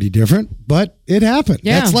pretty different, but it happened.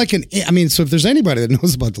 Yeah. That's like so if there's anybody that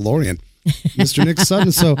knows about DeLorean, Mr. Nick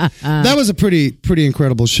Sutton. So that was a pretty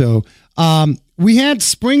incredible show. We had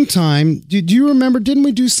Springtime. Do you remember, didn't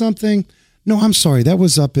we do something? No, I'm sorry. That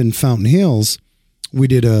was up in Fountain Hills. We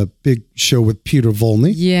did a big show with Peter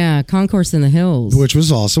Volney. Yeah, Concourse in the Hills. Which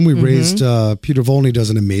was awesome. We raised, Peter Volney does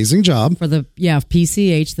an amazing job. For the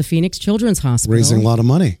PCH, the Phoenix Children's Hospital. Raising a lot of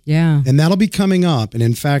money. Yeah. And that'll be coming up. And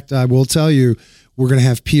in fact, I will tell you, we're going to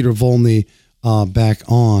have Peter Volney back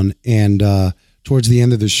on. And towards the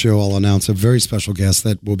end of the show, I'll announce a very special guest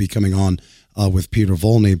that will be coming on with Peter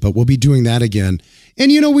Volney. But we'll be doing that again.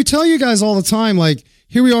 And, we tell you guys all the time, like,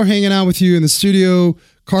 here we are hanging out with you in the studio,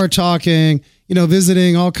 car talking,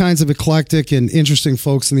 visiting all kinds of eclectic and interesting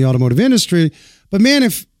folks in the automotive industry. But man,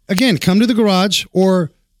 come to the garage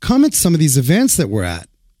or come at some of these events that we're at.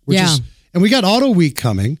 And we got Auto Week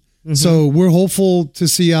coming. Mm-hmm. So we're hopeful to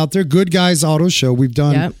see you out there. Good Guys Auto Show. We've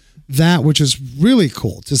done that, which is really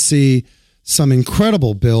cool to see some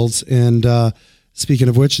incredible builds. And speaking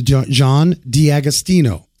of which, John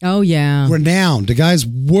D'Agostino. Oh, yeah. Renowned. The guy's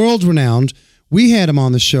world renowned. We had him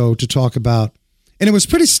on the show to talk about, and it was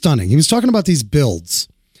pretty stunning. He was talking about these builds.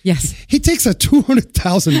 Yes. He takes a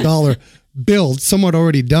 $200,000 build, somewhat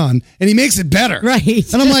already done, and he makes it better.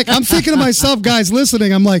 Right. And I'm thinking to myself, guys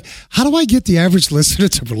listening, I'm like, how do I get the average listener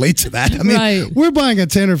to relate to that? I mean, we're buying a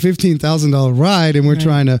 $10,000 or $15,000 ride, and we're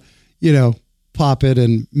trying to, pop it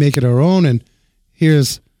and make it our own. And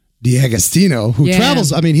here's D'Agostino, who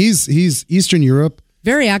travels. I mean, he's Eastern Europe.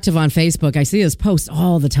 Very active on Facebook. I see his posts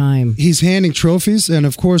all the time. He's handing trophies. And,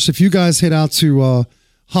 of course, if you guys head out to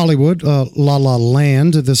Hollywood, La La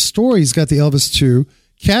Land, the store, he's got the Elvis II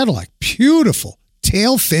Cadillac. Beautiful.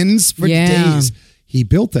 Tail fins for days. He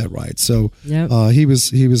built that ride. So he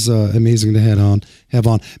was amazing to have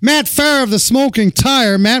on. Matt Farah of the Smoking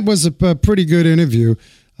Tire. Matt was a pretty good interview.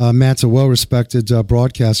 Matt's a well-respected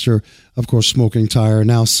broadcaster, of course, Smoking Tire.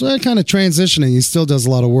 Now, kind of transitioning. He still does a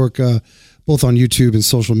lot of work both on YouTube and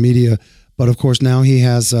social media. But, of course, now he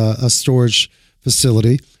has a storage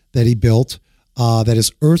facility that he built that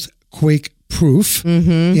is earthquake-proof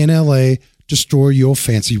in L.A. to store your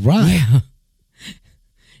fancy ride. Yeah.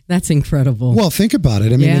 That's incredible. Well, think about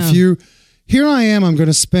it. I mean, here I am, I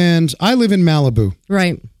live in Malibu.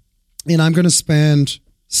 Right. And I'm going to spend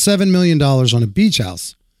 $7 million on a beach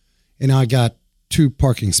house. And I got 2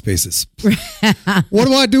 parking spaces. What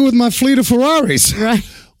do I do with my fleet of Ferraris? Right.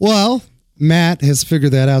 Well, Matt has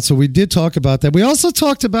figured that out. So we did talk about that. We also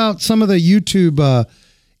talked about some of the YouTube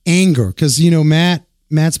anger because, Matt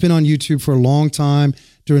Matt's been on YouTube for a long time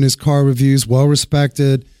doing his car reviews, well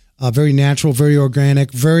respected, very natural, very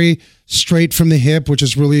organic, very straight from the hip, which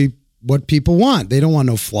is really what people want. They don't want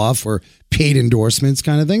no fluff or paid endorsements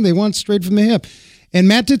kind of thing. They want straight from the hip. And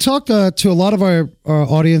Matt did talk to a lot of our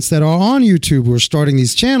audience that are on YouTube who are starting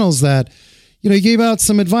these channels that, he gave out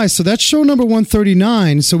some advice. So that's show number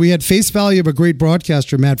 139. So we had face value of a great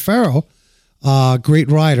broadcaster, Matt Farrow,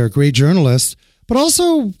 great writer, great journalist, but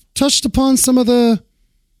also touched upon some of the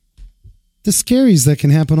scaries that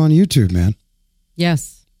can happen on YouTube, man.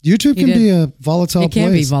 Yes. YouTube can be a volatile place. It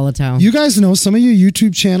can be volatile. You guys know some of your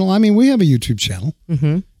YouTube channel. I mean, we have a YouTube channel,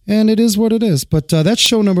 and it is what it is. But that's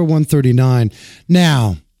show number 139.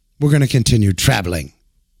 Now, we're going to continue traveling.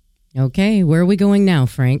 Okay, where are we going now,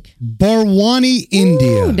 Frank? Barwani,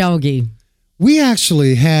 India. Ooh, doggy. We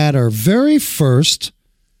actually had our very first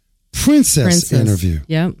princess interview.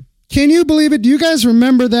 Yep. Can you believe it? Do you guys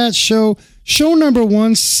remember that show? Show number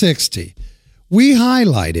 160. We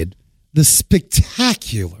highlighted the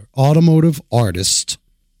spectacular automotive artist,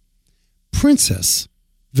 Princess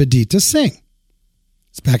Vidita Singh.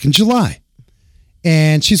 It's back in July.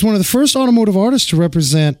 And she's one of the first automotive artists to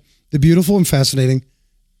represent the beautiful and fascinating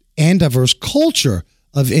and diverse culture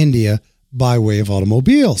of India by way of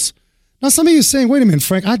automobiles. Now, some of you are saying, wait a minute,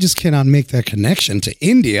 Frank, I just cannot make that connection to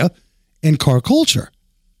India and car culture.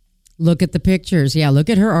 Look at the pictures. Yeah, look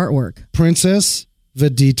at her artwork. Princess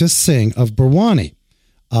Vidita Singh of Barwani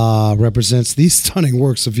represents these stunning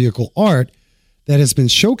works of vehicle art that has been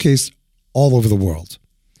showcased all over the world.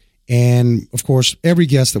 And, of course, every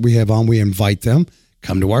guest that we have on, we invite them,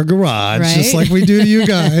 come to our garage, right? Just like we do to you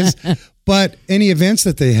guys. But any events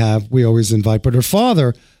that they have, we always invite. But her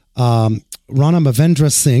father, Rana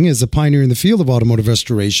Mavendra Singh, is a pioneer in the field of automotive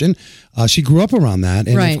restoration. She grew up around that.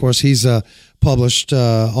 And, right. Of course, he's a published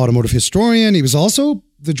automotive historian. He was also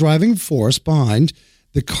the driving force behind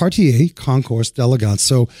the Cartier Concours d'Elegance.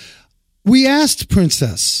 So we asked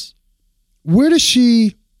Princess, where does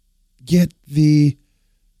she get the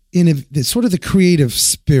sort of the creative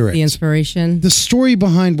spirit, the inspiration, the story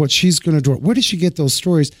behind what she's going to draw? Where does she get those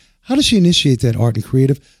stories? How does she initiate that art and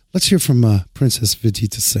creative? Let's hear from Princess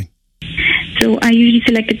Vidita Singh. So I usually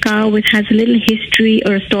select a car which has a little history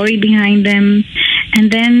or a story behind them.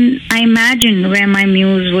 And then I imagine where my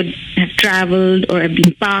muse would have traveled or have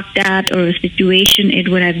been parked at, or a situation it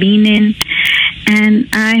would have been in. And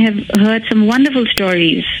I have heard some wonderful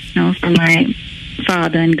stories, from my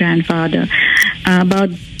father and grandfather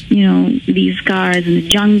about, these cars in the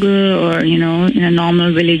jungle or, in a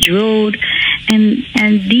normal village road. And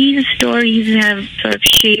these stories have sort of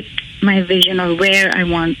shaped my vision of where I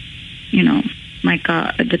want, my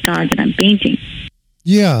car, the car that I'm painting.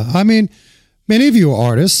 Yeah, I mean, many of you are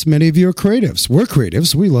artists, many of you are creatives. We're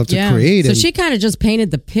creatives. We love to create. So she kind of just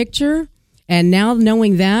painted the picture, and now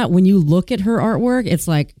knowing that, when you look at her artwork, it's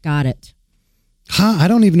like, got it. I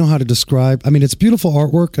don't even know how to describe. I mean, it's beautiful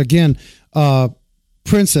artwork. Again,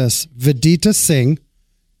 Princess Vidita Singh,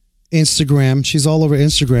 Instagram. She's all over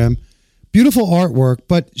Instagram. Beautiful artwork,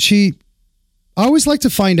 but I always like to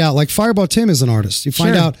find out, like Fireball Tim is an artist. You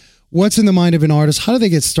find out what's in the mind of an artist. How do they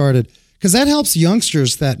get started? Because that helps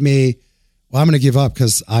youngsters that I'm going to give up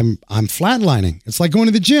because I'm flatlining. It's like going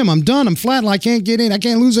to the gym. I'm done. I'm flat. I can't get in. I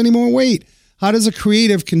can't lose any more weight. How does a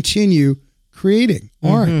creative continue creating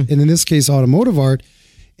art? And in this case, automotive art.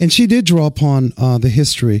 And she did draw upon the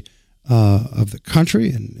history of the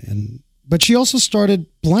country. But she also started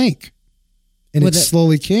blank. And it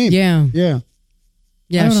slowly came. Yeah. Yeah.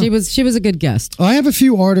 Yeah, she was a good guest. I have a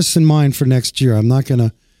few artists in mind for next year. I'm not going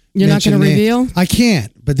to. You're not going to reveal? I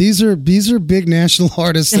can't, but these are big national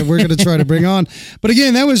artists that we're going to try to bring on. But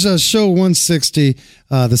again, that was show 160,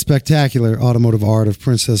 the spectacular automotive art of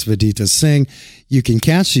Princess Vidita Singh. You can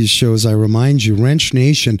catch these shows, I remind you,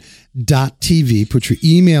 wrenchnation.tv. Put your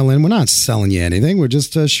email in. We're not selling you anything. We're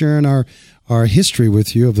just sharing our history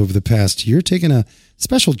with you over the past year, taking a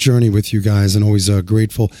special journey with you guys, and always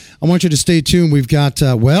grateful. I want you to stay tuned. We've got,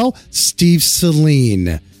 Steve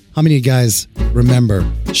Saleen. How many of you guys remember?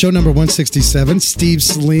 Show number 167, Steve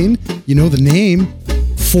Saleen. You know the name,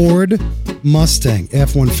 Ford Mustang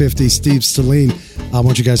F-150, Steve Saleen. I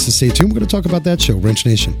want you guys to stay tuned. We're going to talk about that show, Wrench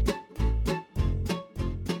Nation.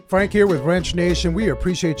 Frank here with Wrench Nation. We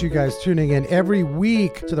appreciate you guys tuning in every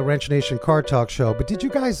week to the Wrench Nation Car Talk Show. But did you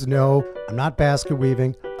guys know I'm not basket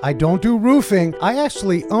weaving? I don't do roofing. I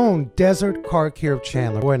actually own Desert Car Care of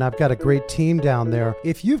Chandler. Boy, and I've got a great team down there.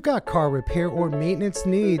 If you've got car repair or maintenance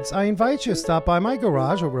needs, I invite you to stop by my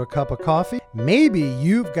garage over a cup of coffee. Maybe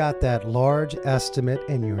you've got that large estimate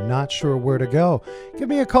and you're not sure where to go. Give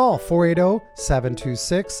me a call,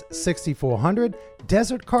 480-726-6400,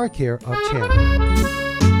 Desert Car Care of Chandler.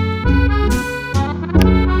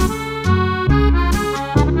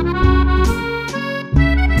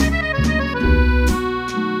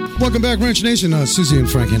 Welcome back, Ranch Nation. Susie and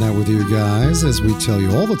Frank hanging out with you guys. As we tell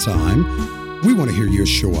you all the time, we want to hear your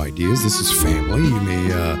show ideas. This is family. You may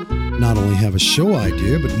not only have a show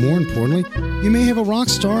idea, but more importantly, you may have a rock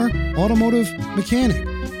star automotive mechanic,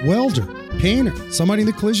 welder, painter, somebody in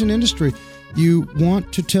the collision industry. You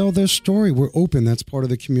want to tell their story. We're open. That's part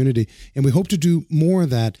of the community. And we hope to do more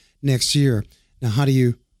of that next year. Now, how do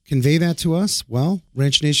you convey that to us? Well,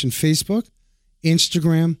 Ranch Nation Facebook,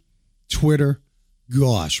 Instagram, Twitter.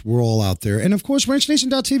 Gosh, we're all out there. And of course,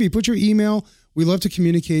 ranchnation.tv. Put your email. We love to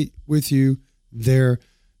communicate with you there.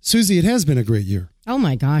 Susie, it has been a great year. Oh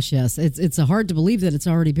my gosh, yes. It's hard to believe that it's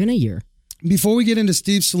already been a year. Before we get into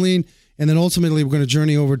Steve Saleen, and then ultimately we're going to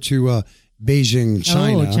journey over to Beijing,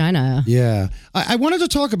 China. Oh, China. Yeah. I wanted to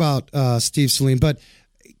talk about Steve Saleen, but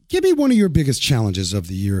give me one of your biggest challenges of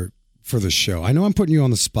the year for the show. I know I'm putting you on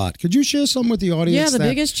the spot. Could you share something with the audience? Yeah, the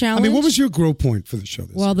biggest challenge. I mean, what was your growth point for the show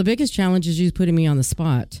this year? The biggest challenge is you putting me on the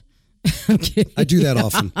spot. I'm kidding. I do that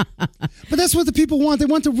often. But that's what the people want. They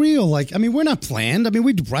want the real. We're not planned.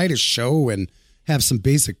 We'd write a show and have some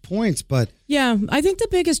basic points, but... Yeah, I think the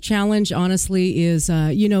biggest challenge, honestly, is,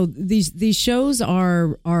 these shows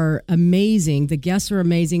are amazing. The guests are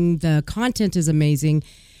amazing. The content is amazing.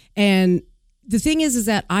 And the thing is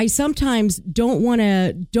that I sometimes don't want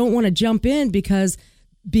to jump in because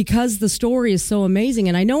the story is so amazing,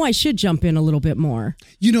 and I know I should jump in a little bit more.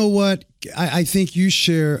 You know what? I think you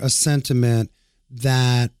share a sentiment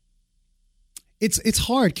that it's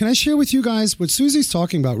hard. Can I share with you guys what Susie's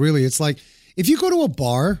talking about? Really, it's like if you go to a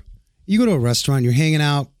bar, you go to a restaurant, you're hanging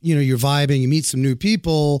out, you're vibing, you meet some new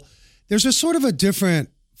people. There's a sort of a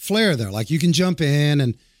different flair there. Like you can jump in,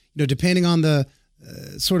 and depending on the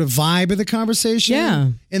sort of vibe of the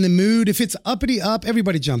conversation, and the mood. If it's uppity up,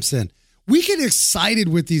 everybody jumps in. We get excited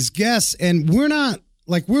with these guests, and we're not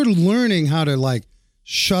we're learning how to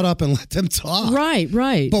shut up and let them talk. Right.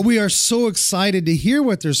 But we are so excited to hear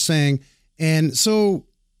what they're saying, and so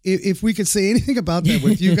if we could say anything about that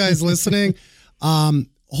with you guys listening,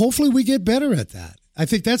 hopefully we get better at that. I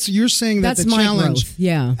think you're saying that's the challenge, growth.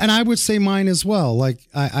 Yeah, and I would say mine as well.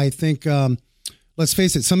 I think. Let's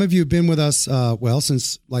face it, some of you have been with us,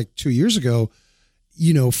 since 2 years ago.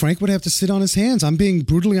 Frank would have to sit on his hands. I'm being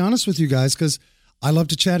brutally honest with you guys because I love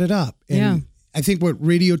to chat it up. And I think what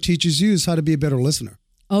radio teaches you is how to be a better listener.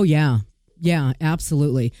 Oh, yeah. Yeah,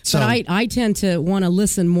 absolutely. So, but I tend to want to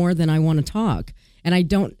listen more than I want to talk. And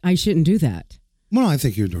I shouldn't do that. Well, I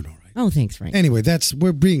think you're doing all right. Oh, thanks, Frank. Anyway,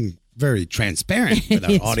 we're being very transparent with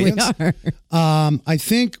our yes, audience. We are. I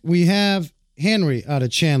think we have Henry out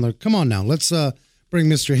of Chandler. Come on now. Let's bring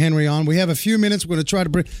Mr. Henry on. We have a few minutes. We're going to try to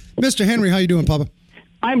bring Mr. Henry. How you doing, Papa?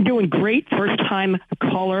 I'm doing great. First-time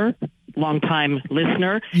caller, long-time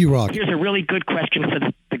listener. You rock. Here's a really good question for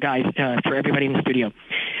the guys, for everybody in the studio.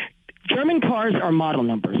 German cars are model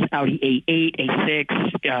numbers, Audi A8,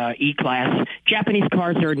 A6, E-Class. Japanese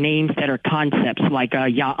cars are names that are concepts like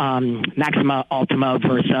Maxima, Altima,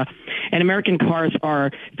 Versa. And American cars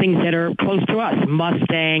are things that are close to us,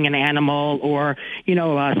 Mustang, an Animal, or,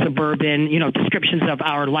 Suburban, descriptions of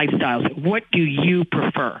our lifestyles. What do you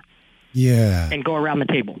prefer? Yeah. And go around the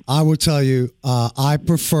table. I will tell you, I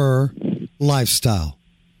prefer lifestyle.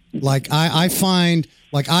 I find,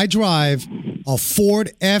 I drive a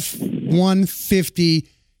Ford F-150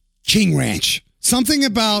 King Ranch. Something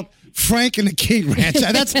about Frank and the King Ranch.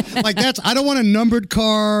 That's I don't want a numbered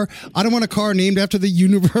car. I don't want a car named after the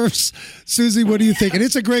universe. Susie, what do you think? And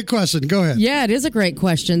it's a great question. Go ahead. Yeah, it is a great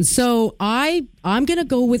question. So I'm going to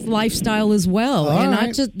go with lifestyle as well. All and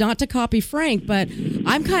right. not to copy Frank, but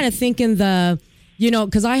I'm kind of thinking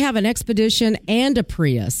because I have an Expedition and a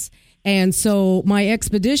Prius. And so my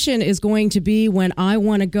Expedition is going to be when I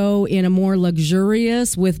want to go in a more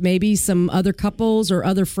luxurious with maybe some other couples or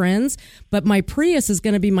other friends. But my Prius is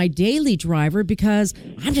going to be my daily driver because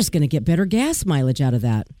I'm just going to get better gas mileage out of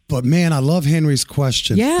that. But, man, I love Henry's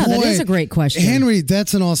question. Yeah, that is a great question. Henry,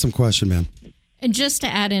 that's an awesome question, man. And just to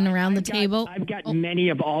add in around the table. I've got many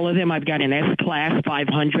of all of them. I've got an S-Class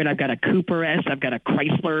 500. I've got a Cooper S. I've got a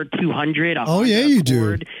Chrysler 200. Oh, yeah, you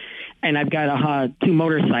do. and I've got 2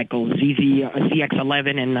 motorcycles,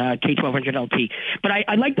 CX11 and K1200 LT. But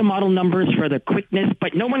I like the model numbers for the quickness,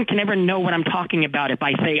 but no one can ever know what I'm talking about if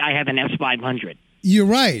I say I have an S500. You're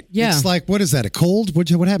right. Yeah. It's like, what is that, a cold? What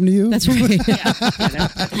happened to you? That's right.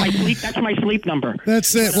 That's my sleep number.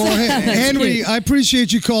 That's it. Well, Henry, I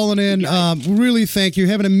appreciate you calling in. Really, thank you.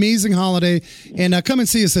 Have an amazing holiday. And come and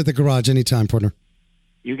see us at the garage anytime, partner.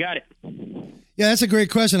 You got it. Yeah, that's a great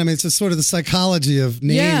question. I mean, it's just sort of the psychology of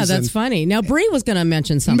names. Yeah, that's funny. Now, Bree was going to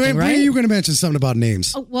mention something, right? Bree, you were going to mention something about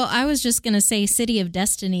names. Oh, well, I was just going to say City of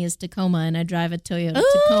Destiny is Tacoma, and I drive a Toyota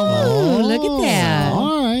Tacoma. Oh, look at that.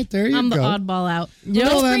 All right, there you go. I'm the oddball out. Well,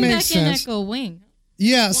 Let's that bring makes back sense. in Echo Wing.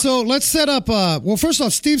 Yeah, so let's set up, well, first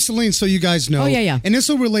off, Steve Celine, so you guys know. Oh, yeah. And this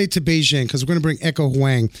will relate to Beijing because we're going to bring Echo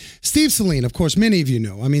Huang. Steve Celine, of course, many of you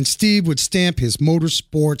know. I mean, Steve would stamp his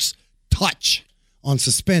motorsports touch on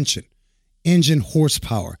suspension, engine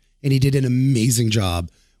horsepower, and he did an amazing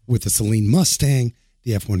job with the Celine Mustang,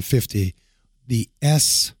 the F-150, the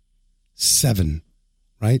S7,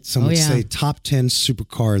 right? Some would say top 10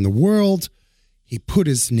 supercar in the world. He put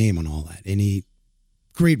his name on all that, and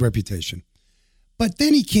great reputation. But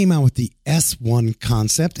then he came out with the S1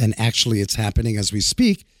 concept, and actually it's happening as we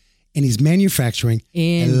speak, and he's manufacturing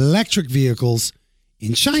electric vehicles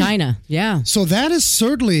in China. China, yeah. So that is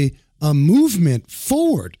certainly a movement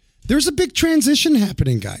forward. There's a big transition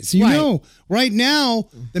happening, guys. You know, right now,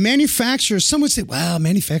 the manufacturers, some would say, wow,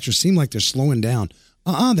 manufacturers seem like they're slowing down.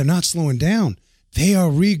 They're not slowing down. They are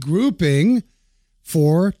regrouping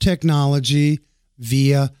for technology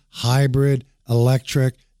via hybrid,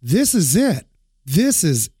 electric. This is it. This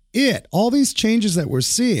is it. All these changes that we're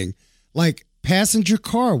seeing, like passenger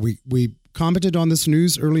car, we commented on this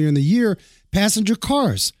news earlier in the year, passenger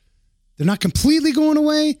cars, they're not completely going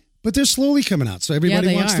away, but they're slowly coming out. So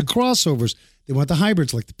everybody wants the crossovers. They want the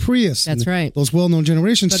hybrids like the Prius. That's right. Those well-known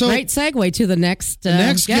generations. So great segue to the next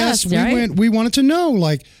guest. We wanted to know,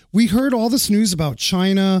 like, we heard all this news about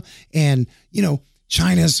China and,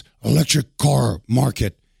 China's electric car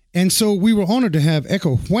market. And so we were honored to have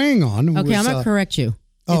Echo Huang on. Okay, I'm going to correct you.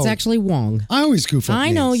 It's actually Wong. I always goof up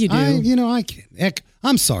names. Know you do. I can't.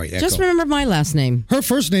 I'm sorry, Echo. Just remember my last name. Her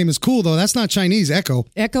first name is cool, though. That's not Chinese, Echo.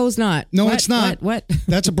 Echo's not. No, it's not. What?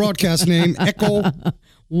 That's a broadcast name, Echo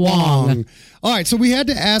Wong. All right, so we had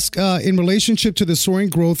to ask in relationship to the soaring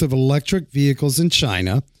growth of electric vehicles in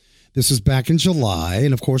China. This was back in July,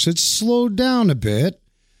 and of course, it's slowed down a bit.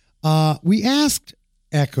 We asked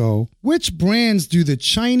Echo, which brands do the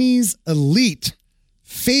Chinese elite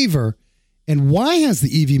favor, and why has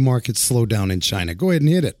the EV market slowed down in China? Go ahead and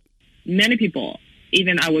hit it. Many people,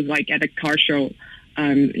 even I was at a car show,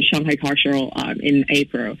 Shanghai Car Show in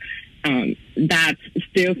April. That's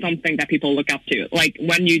still something that people look up to. Like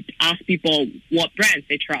when you ask people what brands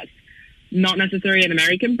they trust, not necessarily an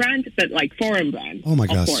American brand, but like foreign brands. Oh my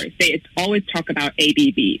gosh. Of course, they always talk about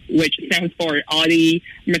ABB, which stands for Audi,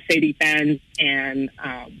 Mercedes-Benz, and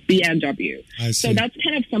BMW. I see. So that's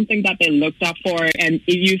kind of something that they looked up for. And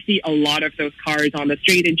you see a lot of those cars on the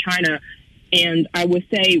street in China. And I would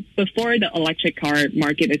say before the electric car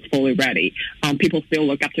market is fully ready, people still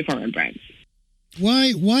look up to foreign brands.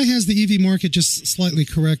 Why has the EV market just slightly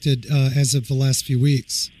corrected as of the last few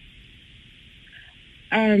weeks?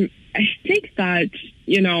 I think that,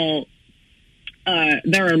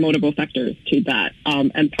 there are multiple factors to that.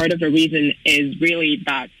 And part of the reason is really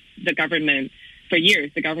that the government, for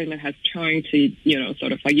years, the government has tried to,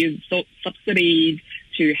 use subsidies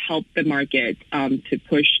to help the market to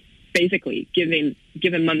push, basically giving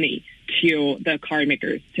money to the car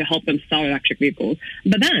makers to help them sell electric vehicles.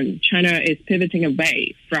 But then China is pivoting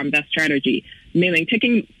away from that strategy, meaning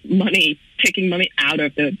taking money out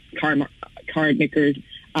of the car makers,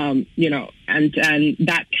 and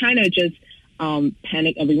that kind of just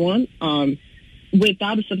panicked everyone.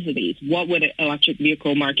 Without the subsidies, what would an electric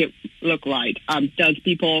vehicle market look like? Does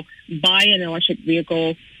people buy an electric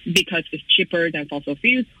vehicle because it's cheaper than fossil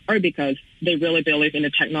fuels, or because they really believe in the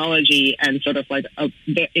technology and sort of like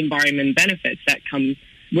the environment benefits that come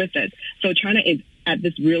with it? So China is at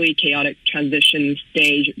this really chaotic transition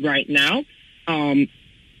stage right now.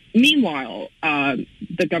 Meanwhile,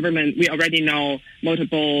 the government, we already know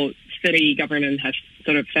multiple city government has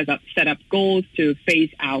sort of set up goals to phase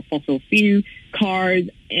out fossil fuel cars,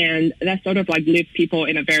 and that sort of like leaves people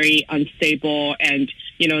in a very unstable and,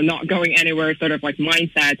 not going anywhere sort of like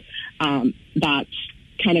mindset that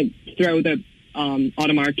kind of throw the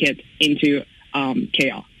auto market into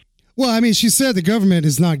chaos. Well, I mean, she said the government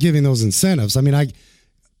is not giving those incentives. I mean,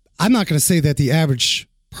 I'm not going to say that the average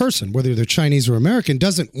person, whether they're Chinese or American,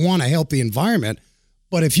 doesn't want to help the environment.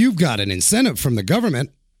 But if you've got an incentive from the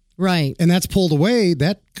government, Right. and that's pulled away,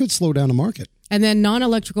 that could slow down the market. And then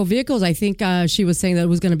non-electrical vehicles, I think she was saying that it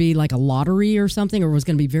was going to be like a lottery or something, or it was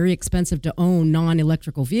going to be very expensive to own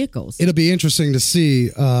non-electrical vehicles. It'll be interesting to see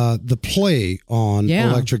the play on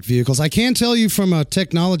electric vehicles. I can tell you from a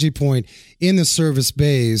technology point in the service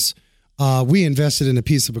bays, we invested in a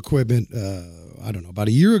piece of equipment, I don't know, about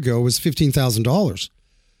a year ago. It was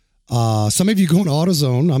 $15,000. Some of you go to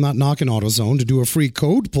AutoZone. I'm not knocking AutoZone to do a free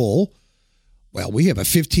code pull. Well, we have a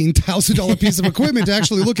 $15,000 piece of equipment to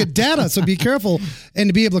actually look at data, so be careful and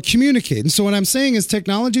to be able to communicate. And so what I'm saying is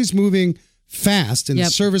technology is moving fast in the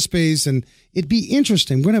service space, and it'd be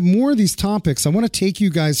interesting. We're going to have more of these topics. I want to take you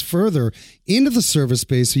guys further into the service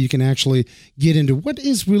space so you can actually get into what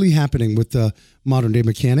is really happening with the modern-day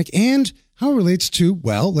mechanic and how it relates to,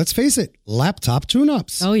 well, let's face it, laptop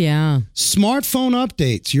tune-ups. Oh, yeah. Smartphone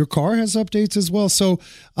updates. Your car has updates as well. So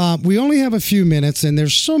we only have a few minutes, and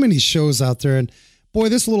there's so many shows out there. And, boy,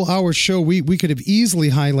 this little hour show, we could have easily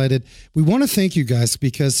highlighted. We want to thank you guys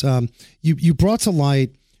because you brought to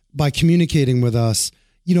light, by communicating with us,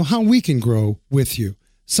 how we can grow with you.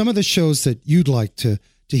 Some of the shows that you'd like to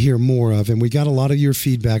hear more of. And we got a lot of your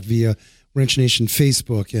feedback via Wrench Nation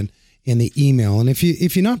Facebook and the email. And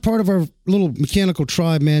if you're not part of our little mechanical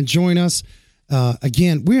tribe, man, join us.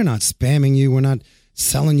 Again, we're not spamming you. We're not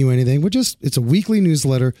selling you anything. It's a weekly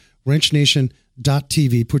newsletter,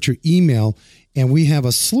 wrenchnation.tv. Put your email, and we have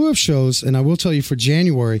a slew of shows. And I will tell you for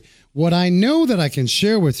January, what I know that I can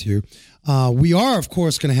share with you, we are, of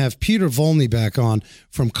course, going to have Peter Volney back on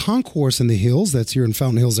from Concourse in the Hills. That's here in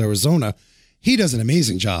Fountain Hills, Arizona. He does an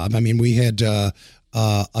amazing job. I mean, we had a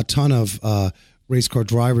ton of race car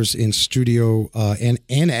drivers in studio and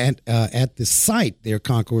at the site there,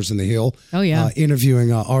 Concourse in the Hill. Oh, yeah.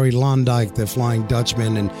 Interviewing Ari Londijk, the Flying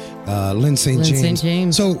Dutchman, and Lynn St.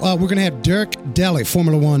 James. So we're going to have Derek Daly,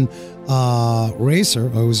 Formula One racer,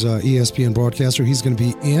 who's an ESPN broadcaster. He's going to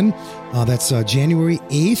be in. That's January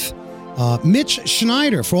 8th. Mitch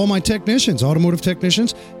Schneider, for all my technicians, automotive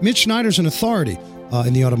technicians. Mitch Schneider's an authority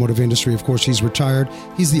in the automotive industry. Of course, he's retired.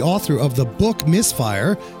 He's the author of the book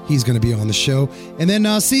Misfire. He's going to be on the show. And then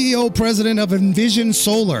CEO, president of Envision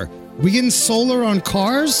Solar. We getting solar on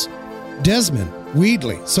cars? Desmond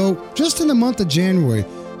Wheatley. So just in the month of January,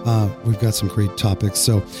 we've got some great topics.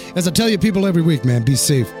 So as I tell you people every week, man, be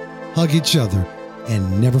safe, hug each other,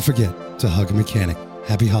 and never forget to hug a mechanic.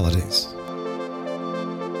 Happy holidays.